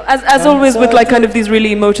Netanyahu. Yeah, as always so with like kind of these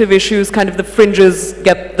really emotive issues, kind of the fringes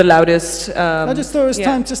get the loudest. I just thought it was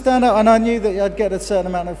time to stand out, and I knew that I'd get a certain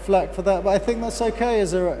amount of flack for that, but I think that's okay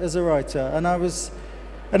as a writer.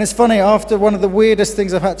 And it's funny, after one of the weirdest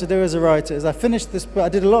things I've had to do as a writer is I finished this book, I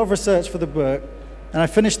did a lot of research for the book, and I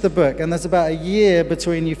finished the book, and there's about a year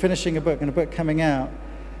between you finishing a book and a book coming out.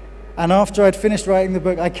 And after I'd finished writing the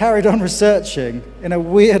book, I carried on researching in a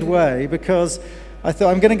weird way because I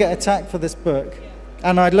thought I'm going to get attacked for this book.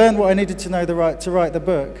 And I'd learned what I needed to know to write the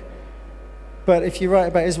book. But if you write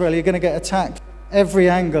about Israel, you're going to get attacked every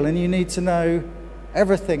angle, and you need to know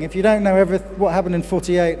everything. If you don't know what happened in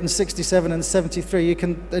 48 and 67 and 73,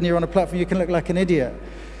 and you're on a platform, you can look like an idiot.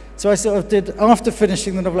 So I sort of did, after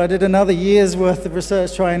finishing the novel, I did another year's worth of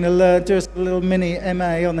research trying to do a little mini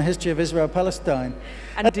MA on the history of Israel-Palestine.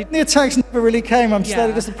 And the attacks never really came. I'm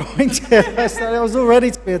slightly disappointed. I was all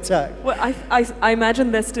ready to be attacked. Well, I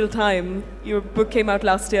imagine there's still time. Your book came out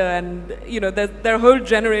last year, and you know there are whole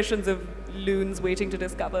generations of loons waiting to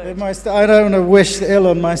discover it. I don't want to wish ill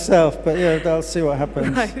on myself, but yeah, I'll see what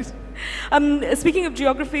happens. Right. Speaking of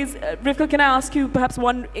geographies, Rivka, can I ask you perhaps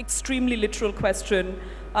one extremely literal question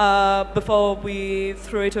before we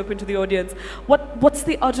throw it open to the audience? What's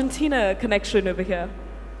the Argentina connection over here?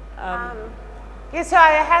 Yeah, so I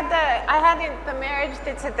had the marriage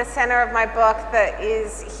that's at the center of my book.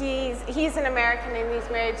 He's an American and he's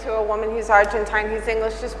married to a woman who's Argentine, whose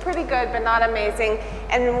English is pretty good but not amazing.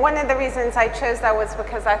 And one of the reasons I chose that was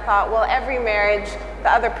because I thought, well, every marriage,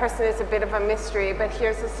 the other person is a bit of a mystery, but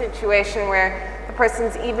here's a situation where the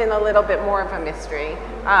person's even a little bit more of a mystery,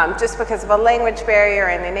 just because of a language barrier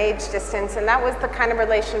and an age distance. And that was the kind of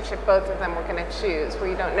relationship both of them were going to choose, where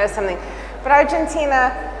you don't know something. But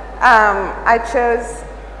Argentina, I chose,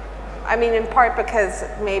 I mean, in part because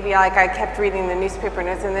maybe like I kept reading the newspaper and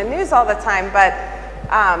it was in the news all the time, but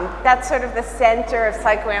that's sort of the center of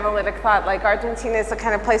psychoanalytic thought. Like Argentina is the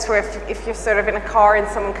kind of place where if you're sort of in a car and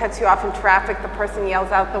someone cuts you off in traffic, the person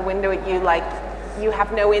yells out the window at you like you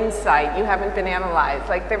have no insight, you haven't been analyzed.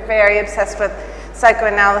 Like they're very obsessed with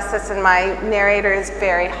psychoanalysis, and my narrator is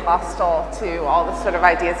very hostile to all the sort of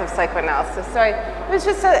ideas of psychoanalysis. So it was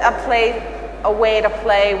just a way to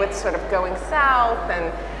play with sort of going south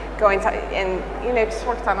and going to, and you know, just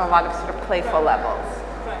worked on a lot of sort of playful levels.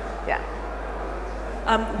 Right. Yeah.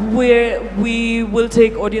 We will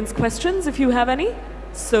take audience questions if you have any.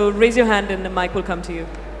 So raise your hand and the mic will come to you.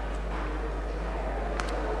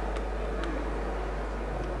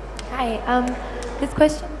 Hi, this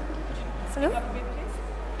question,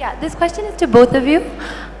 yeah, this question is to both of you.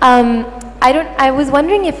 I was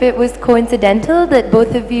wondering if it was coincidental that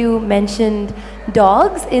both of you mentioned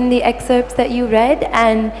dogs in the excerpts that you read,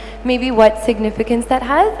 and maybe what significance that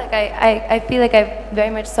has. Like I feel like I very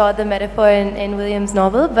much saw the metaphor in William's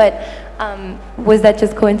novel, but was that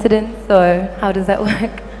just coincidence, or how does that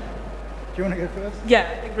work? Do you want to go first? Yeah,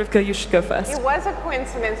 I think Rivka, you should go first. It was a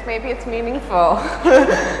coincidence. Maybe it's meaningful.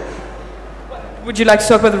 Would you like to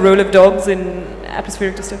talk about the role of dogs in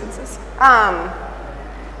atmospheric disturbances? I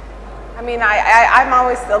mean, I'm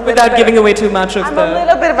always a little Without giving away too much of I'm a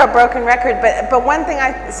little bit of a broken record, but one thing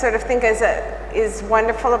I sort of think is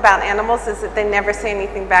wonderful about animals is that they never say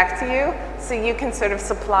anything back to you, so you can sort of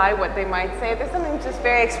supply what they might say. There's something just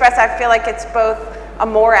very expressive. I feel like it's both a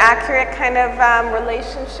more accurate kind of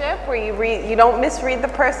relationship where you don't misread the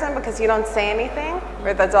person because you don't say anything,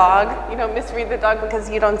 or the dog. You don't misread the dog because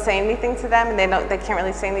you don't say anything to them, and they can't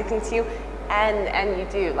really say anything to you. And you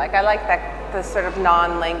do. Like, I like the sort of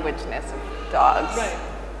non-languageness of dogs. Right.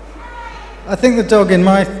 I think the dog in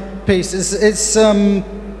my piece is, I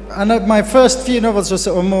know my first few novels were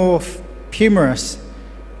sort of more humorous.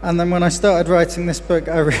 And then when I started writing this book,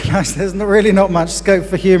 I realized there's really not much scope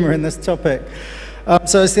for humor in this topic.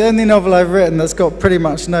 So it's the only novel I've written that's got pretty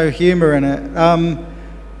much no humor in it.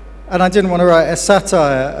 And I didn't want to write a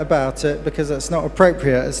satire about it because it's not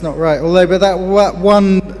appropriate, it's not right. Although, but that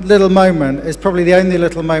one little moment is probably the only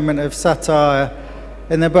little moment of satire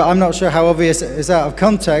in there. But I'm not sure how obvious it is out of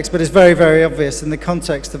context, but it's very, very obvious in the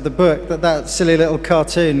context of the book that silly little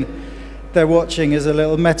cartoon they're watching is a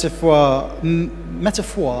little metaphor?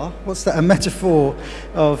 What's that? A metaphor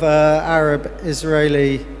of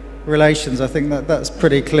Arab-Israeli relations. I think that's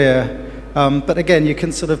pretty clear. But again, you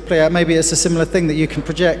can sort of play out, maybe it's a similar thing that you can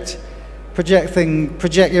project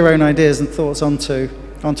your own ideas and thoughts onto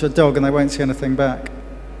a dog and they won't say anything back.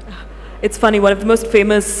 It's funny, one of the most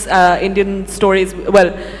famous Indian stories,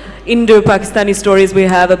 well, Indo-Pakistani stories we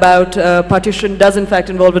have about partition does in fact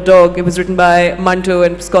involve a dog. It was written by Manto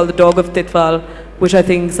and it's called The Dog of Titwal, which I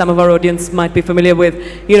think some of our audience might be familiar with.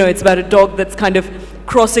 You know, it's about a dog that's kind of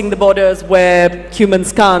crossing the borders where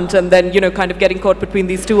humans can't, and then, you know, kind of getting caught between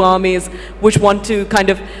these two armies which want to kind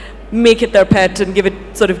of make it their pet and give it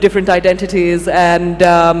sort of different identities, and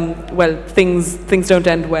well, things don't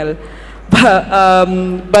end well.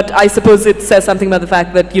 But I suppose it says something about the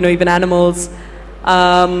fact that, you know, even animals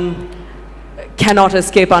cannot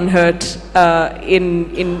escape unhurt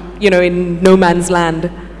in no man's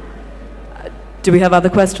land. Do we have other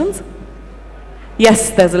questions? Yes,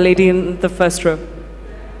 there's a lady in the first row.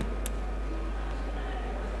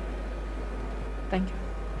 Thank you.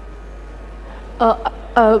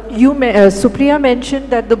 Supriya mentioned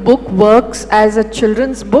that the book works as a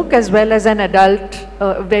children's book as well as an adult,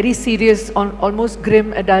 very serious, almost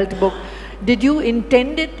grim adult book. Did you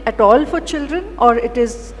intend it at all for children, or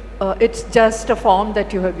it's just a form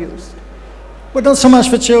that you have used? Well, not so much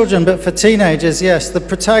for children, but for teenagers, yes. The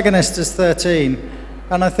protagonist is 13,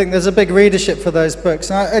 and I think there's a big readership for those books.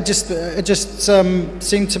 And it just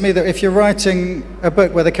seemed to me that if you're writing a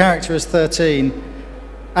book where the character is 13,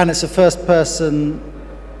 and it's a first-person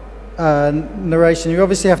narration, you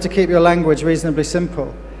obviously have to keep your language reasonably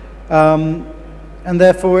simple. And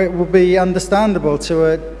therefore it will be understandable to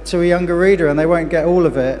a younger reader, and they won't get all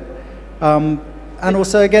of it. And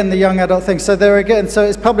also, again, the young adult thing. So there again, so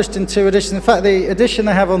it's published in 2 editions. In fact, the edition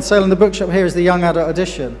they have on sale in the bookshop here is the young adult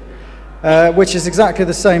edition, which is exactly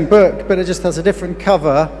the same book, but it just has a different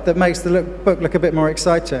cover that makes the book look a bit more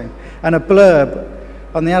exciting. And a blurb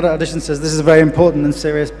on the adult edition says, "This is a very important and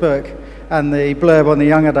serious book." And the blurb on the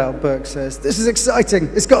young adult book says, "This is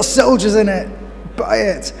exciting. It's got soldiers in it. Buy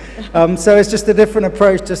it." So it's just a different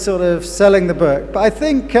approach to sort of selling the book. But I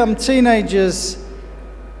think teenagers,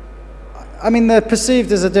 I mean, they're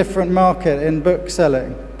perceived as a different market in book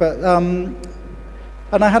selling. But, and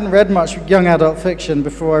I hadn't read much young adult fiction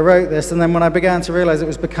before I wrote this, and then when I began to realize it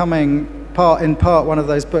was becoming in part one of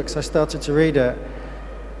those books, I started to read it.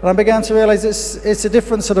 And I began to realize it's a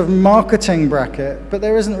different sort of marketing bracket, but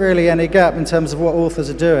there isn't really any gap in terms of what authors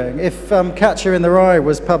are doing. If Catcher in the Rye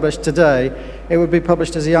was published today, it would be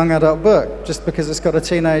published as a young adult book, just because it's got a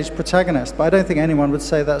teenage protagonist. But I don't think anyone would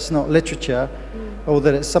say that's not literature. or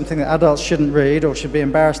that it's something that adults shouldn't read or should be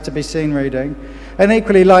embarrassed to be seen reading. And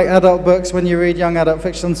equally, like adult books, when you read young adult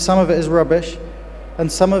fiction, some of it is rubbish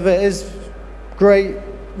and some of it is great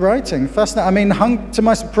writing. Fascinating. I mean, to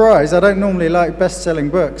my surprise, I don't normally like best-selling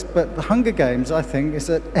books, but The Hunger Games, I think, is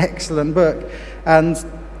an excellent book. And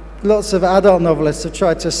lots of adult novelists have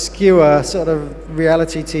tried to skewer sort of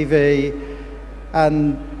reality TV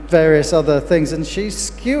and various other things, and she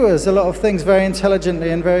skewers a lot of things very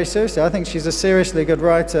intelligently and very seriously. I think she's a seriously good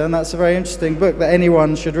writer, and that's a very interesting book that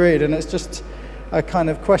anyone should read, and it's just a kind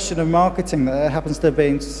of question of marketing that it happens to have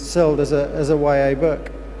been sold as a YA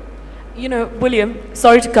book. You know, William,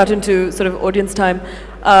 sorry to cut into sort of audience time,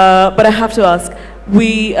 but I have to ask.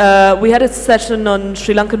 We had a session on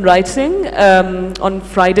Sri Lankan writing on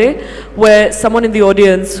Friday, where someone in the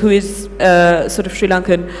audience who is sort of a Sri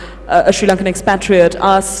Lankan expatriate,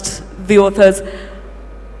 asked the authors,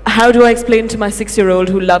 how do I explain to my 6-year-old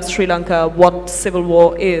who loves Sri Lanka what civil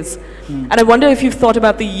war is? And I wonder if you've thought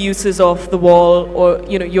about the uses of the wall or,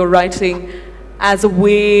 you know, your writing as a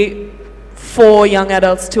way for young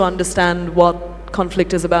adults to understand what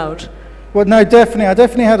conflict is about. Well, no, definitely. I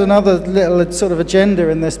definitely had another little sort of agenda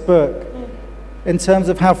in this book in terms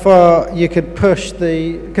of how far you could push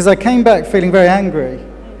because I came back feeling very angry.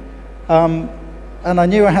 And I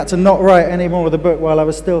knew I had to not write any more of the book while I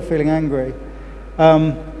was still feeling angry,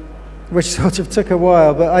 which sort of took a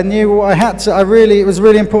while. But I knew I had to. It was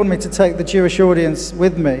really important to me to take the Jewish audience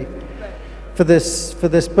with me for this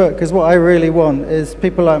book, because what I really want is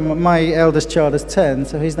people like my eldest child is 10,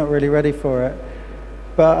 so he's not really ready for it.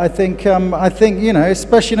 But I think you know,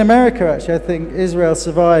 especially in America, actually, I think Israel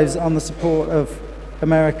survives on the support of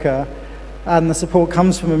America. And the support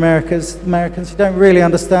comes from Americans who don't really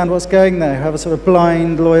understand what's going there, who have a sort of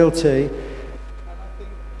blind loyalty. And I think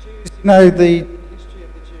Jews know the history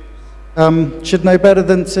of the Jews, should know better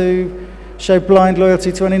than to show blind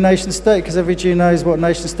loyalty to any nation state, because every Jew knows what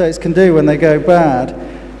nation states can do when they go bad.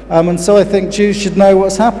 And so I think Jews should know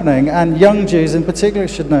what's happening, and young Jews in particular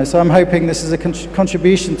should know. So I'm hoping this is a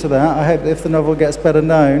contribution to that. I hope that if the novel gets better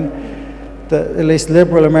known, that at least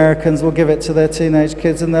liberal Americans will give it to their teenage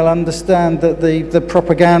kids, and they'll understand that the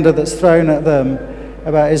propaganda that's thrown at them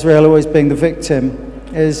about Israel always being the victim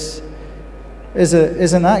isn't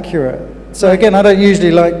accurate. So again, I don't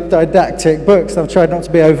usually like didactic books. I've tried not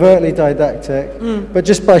to be overtly didactic, but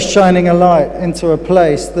just by shining a light into a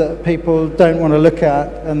place that people don't want to look at,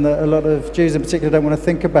 and that a lot of Jews in particular don't want to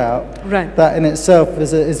think about, that in itself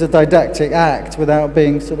is a didactic act without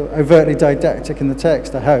being sort of overtly didactic in the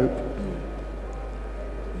text, I hope.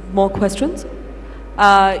 More questions?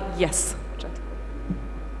 Yes.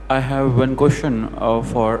 I have one question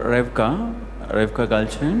for Rivka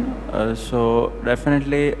Galchen. So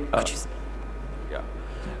definitely, yeah.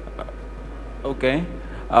 Okay,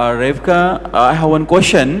 Rivka, I have one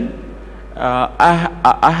question.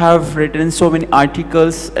 I have written so many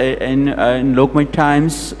articles in Lokmanya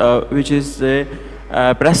Times, which is the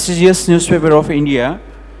prestigious newspaper of India.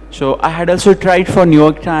 So I had also tried for New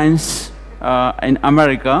York Times in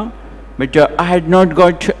America, but I had not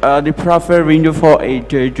got the proper window for it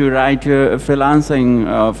to write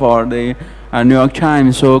freelancing for the New York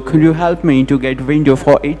Times. So could you help me to get window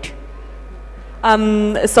for it?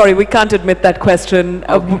 Sorry, we can't admit that question.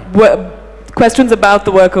 Questions about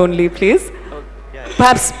the work only, please.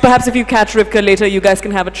 Perhaps if you catch Rivka later, you guys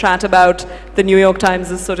can have a chat about the New York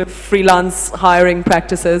Times' sort of freelance hiring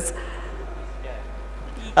practices.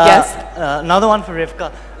 Yes? Another one for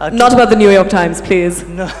Rivka. Not about the New York Times, please.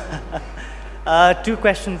 No. 2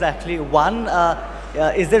 questions, actually. One,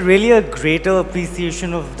 is there really a greater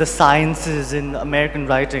appreciation of the sciences in American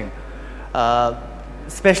writing?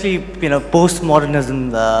 Especially, you know,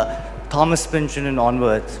 postmodernism, Thomas Pynchon and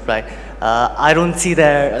onwards, right? I don't see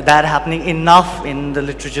that happening enough in the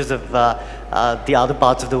literatures of the other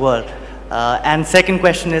parts of the world. And second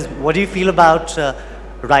question is, what do you feel about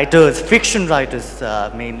writers, fiction writers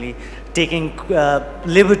mainly, taking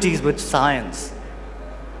liberties with science?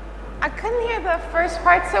 I couldn't hear the first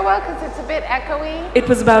part so well because it's a bit echoey. It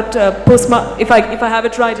was about if I have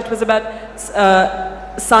it right, it was about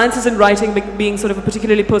sciences in writing being sort of a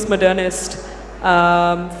particularly postmodernist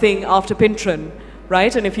thing after Pynchon,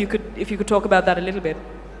 right? And if you could talk about that a little bit.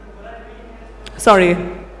 Sorry,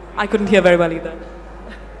 I couldn't hear very well either.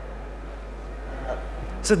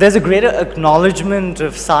 So there's a greater acknowledgement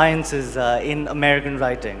of sciences in American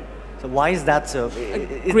writing. So why is that so?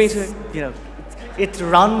 Greater, you know, it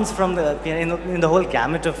runs from the in the whole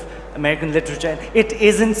gamut of American literature. It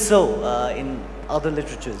isn't so in other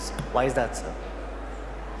literatures. Why is that so?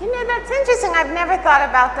 You know, that's interesting. I've never thought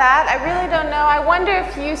about that. I really don't know. I wonder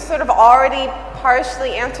if you sort of already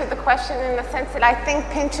partially answered the question in the sense that I think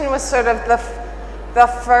Pynchon was sort of the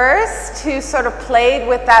first who sort of played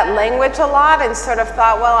with that language a lot and sort of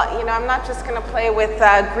thought, well, you know, I'm not just going to play with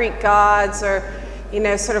Greek gods or, you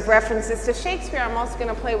know, sort of references to Shakespeare, I'm also going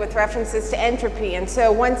to play with references to entropy. And so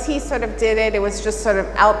once he sort of did it, it was just sort of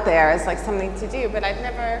out there as like something to do. But I've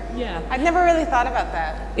never really thought about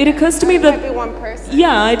that. It occurs to me that might be one person.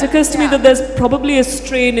 Yeah, it occurs to me that there's probably a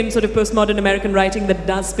strain in sort of postmodern American writing that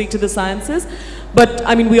does speak to the sciences. But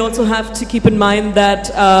I mean, we also have to keep in mind that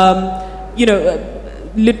you know,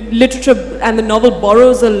 literature and the novel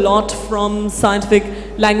borrows a lot from scientific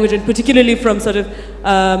language, and particularly from sort of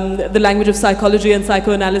the language of psychology and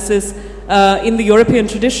psychoanalysis in the European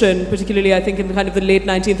tradition, particularly I think in kind of the late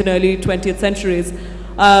 19th and early 20th centuries.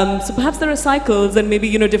 So perhaps there are cycles, and maybe,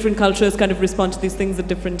 you know, different cultures kind of respond to these things at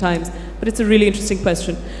different times. But it's a really interesting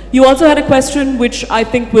question. You also had a question which I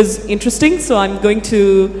think was interesting, so I'm going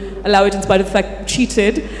to allow it in spite of the fact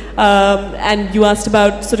cheated. And you asked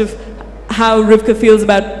about sort of how Rivka feels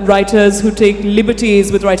about writers who take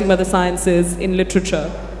liberties with writing about the sciences in literature.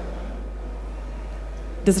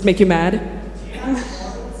 Does it make you mad?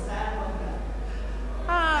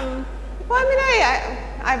 Well, I mean,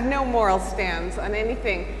 I have no moral stands on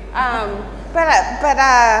anything, but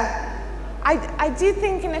I do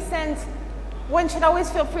think, in a sense, one should always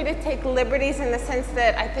feel free to take liberties, in the sense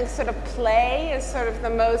that I think sort of play is sort of the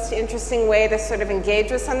most interesting way to sort of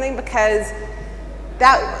engage with something, because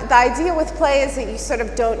the idea with play is that you sort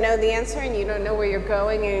of don't know the answer and you don't know where you're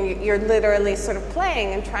going, and you're literally sort of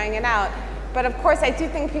playing and trying it out. But of course, I do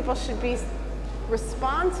think people should be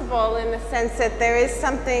responsible in the sense that there is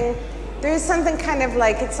something kind of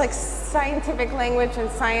like, it's like scientific language, and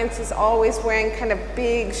science is always wearing kind of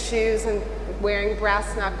big shoes and wearing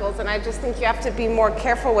brass knuckles, and I just think you have to be more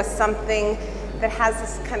careful with something that has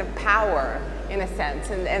this kind of power, in a sense,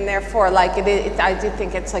 and therefore, like, I do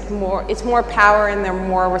think it's like it's more power and there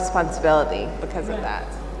more responsibility because of that.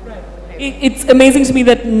 It's amazing to me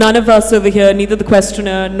that none of us over here, neither the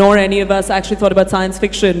questioner nor any of us, actually thought about science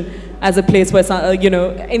fiction as a place where, you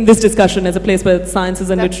know, in this discussion, as a place where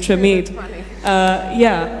sciences and literature meet.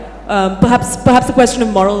 Perhaps the question of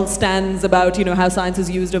moral stands about, you know, how science is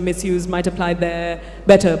used or misused might apply there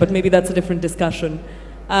better, but maybe that's a different discussion.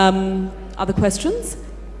 Other questions?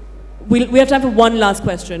 We have time for one last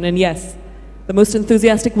question, and yes, the most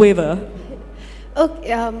enthusiastic waiver.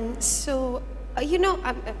 Okay, so, you know,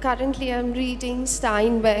 currently I'm reading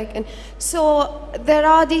Steinbeck, and so there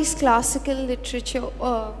are these classical literature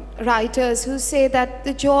writers who say that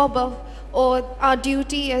the job of, or our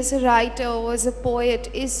duty as a writer or as a poet,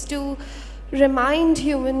 is to remind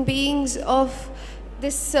human beings of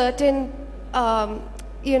this certain,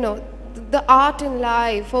 you know, the art in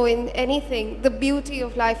life, or in anything, the beauty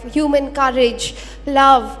of life, human courage,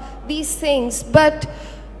 love, these things. But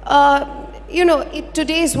you know, in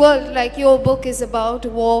today's world, like your book is about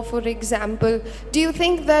war, for example, do you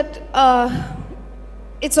think that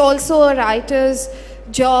it's also a writer's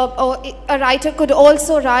job, or a writer could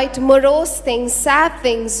also write morose things, sad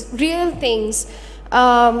things, real things,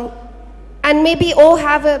 and maybe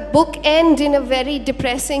have a book end in a very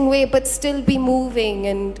depressing way but still be moving?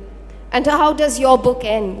 And how does your book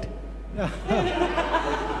end?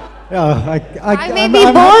 I may be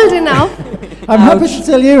bold enough. I'm happy to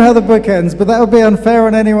tell you how the book ends, but that would be unfair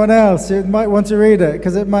on anyone else who might want to read it,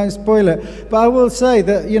 because it might spoil it. But I will say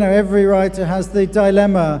that, you know, every writer has the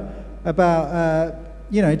dilemma about,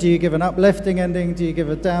 you know, do you give an uplifting ending, do you give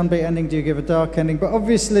a downbeat ending, do you give a dark ending? But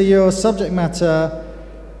obviously your subject matter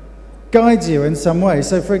guides you in some way.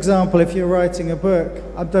 So for example, if you're writing a book,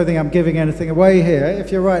 I don't think I'm giving anything away here,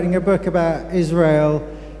 if you're writing a book about Israel,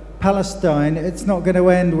 Palestine, it's not going to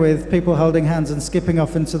end with people holding hands and skipping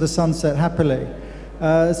off into the sunset happily.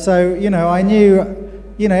 So, you know, I knew,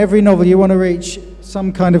 you know, every novel you want to reach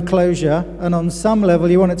some kind of closure, and on some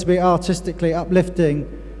level you want it to be artistically uplifting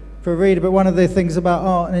for a reader. But one of the things about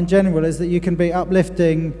art in general is that you can be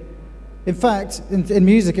uplifting. In fact, in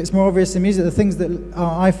music, it's more obvious in music. The things that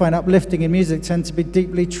I find uplifting in music tend to be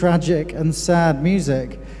deeply tragic and sad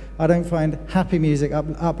music. I don't find happy music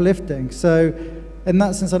uplifting. So in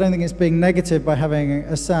that sense, I don't think it's being negative by having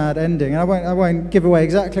a sad ending. And I won't give away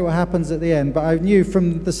exactly what happens at the end, but I knew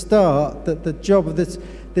from the start that the job of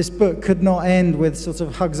this book could not end with sort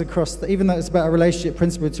of hugs across, even though it's about a relationship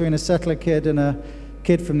principle between a settler kid and a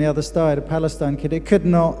kid from the other side, a Palestine kid. It could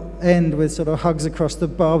not end with sort of hugs across the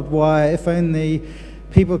barbed wire. If only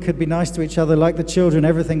people could be nice to each other like the children,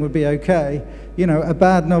 everything would be okay. You know, a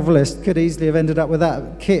bad novelist could easily have ended up with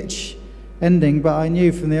that kitsch ending, but I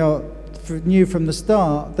knew from the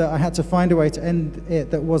start that I had to find a way to end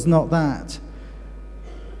it that was not that.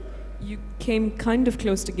 came kind of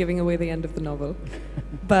close to giving away the end of the novel.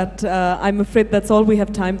 But I'm afraid that's all we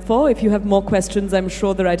have time for. If you have more questions, I'm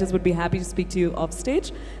sure the writers would be happy to speak to you off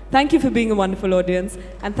stage. Thank you for being a wonderful audience.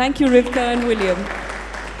 And thank you, Rivka and William.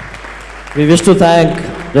 We wish to thank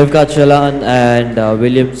Rivka Chalan and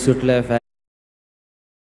William Sutcliffe.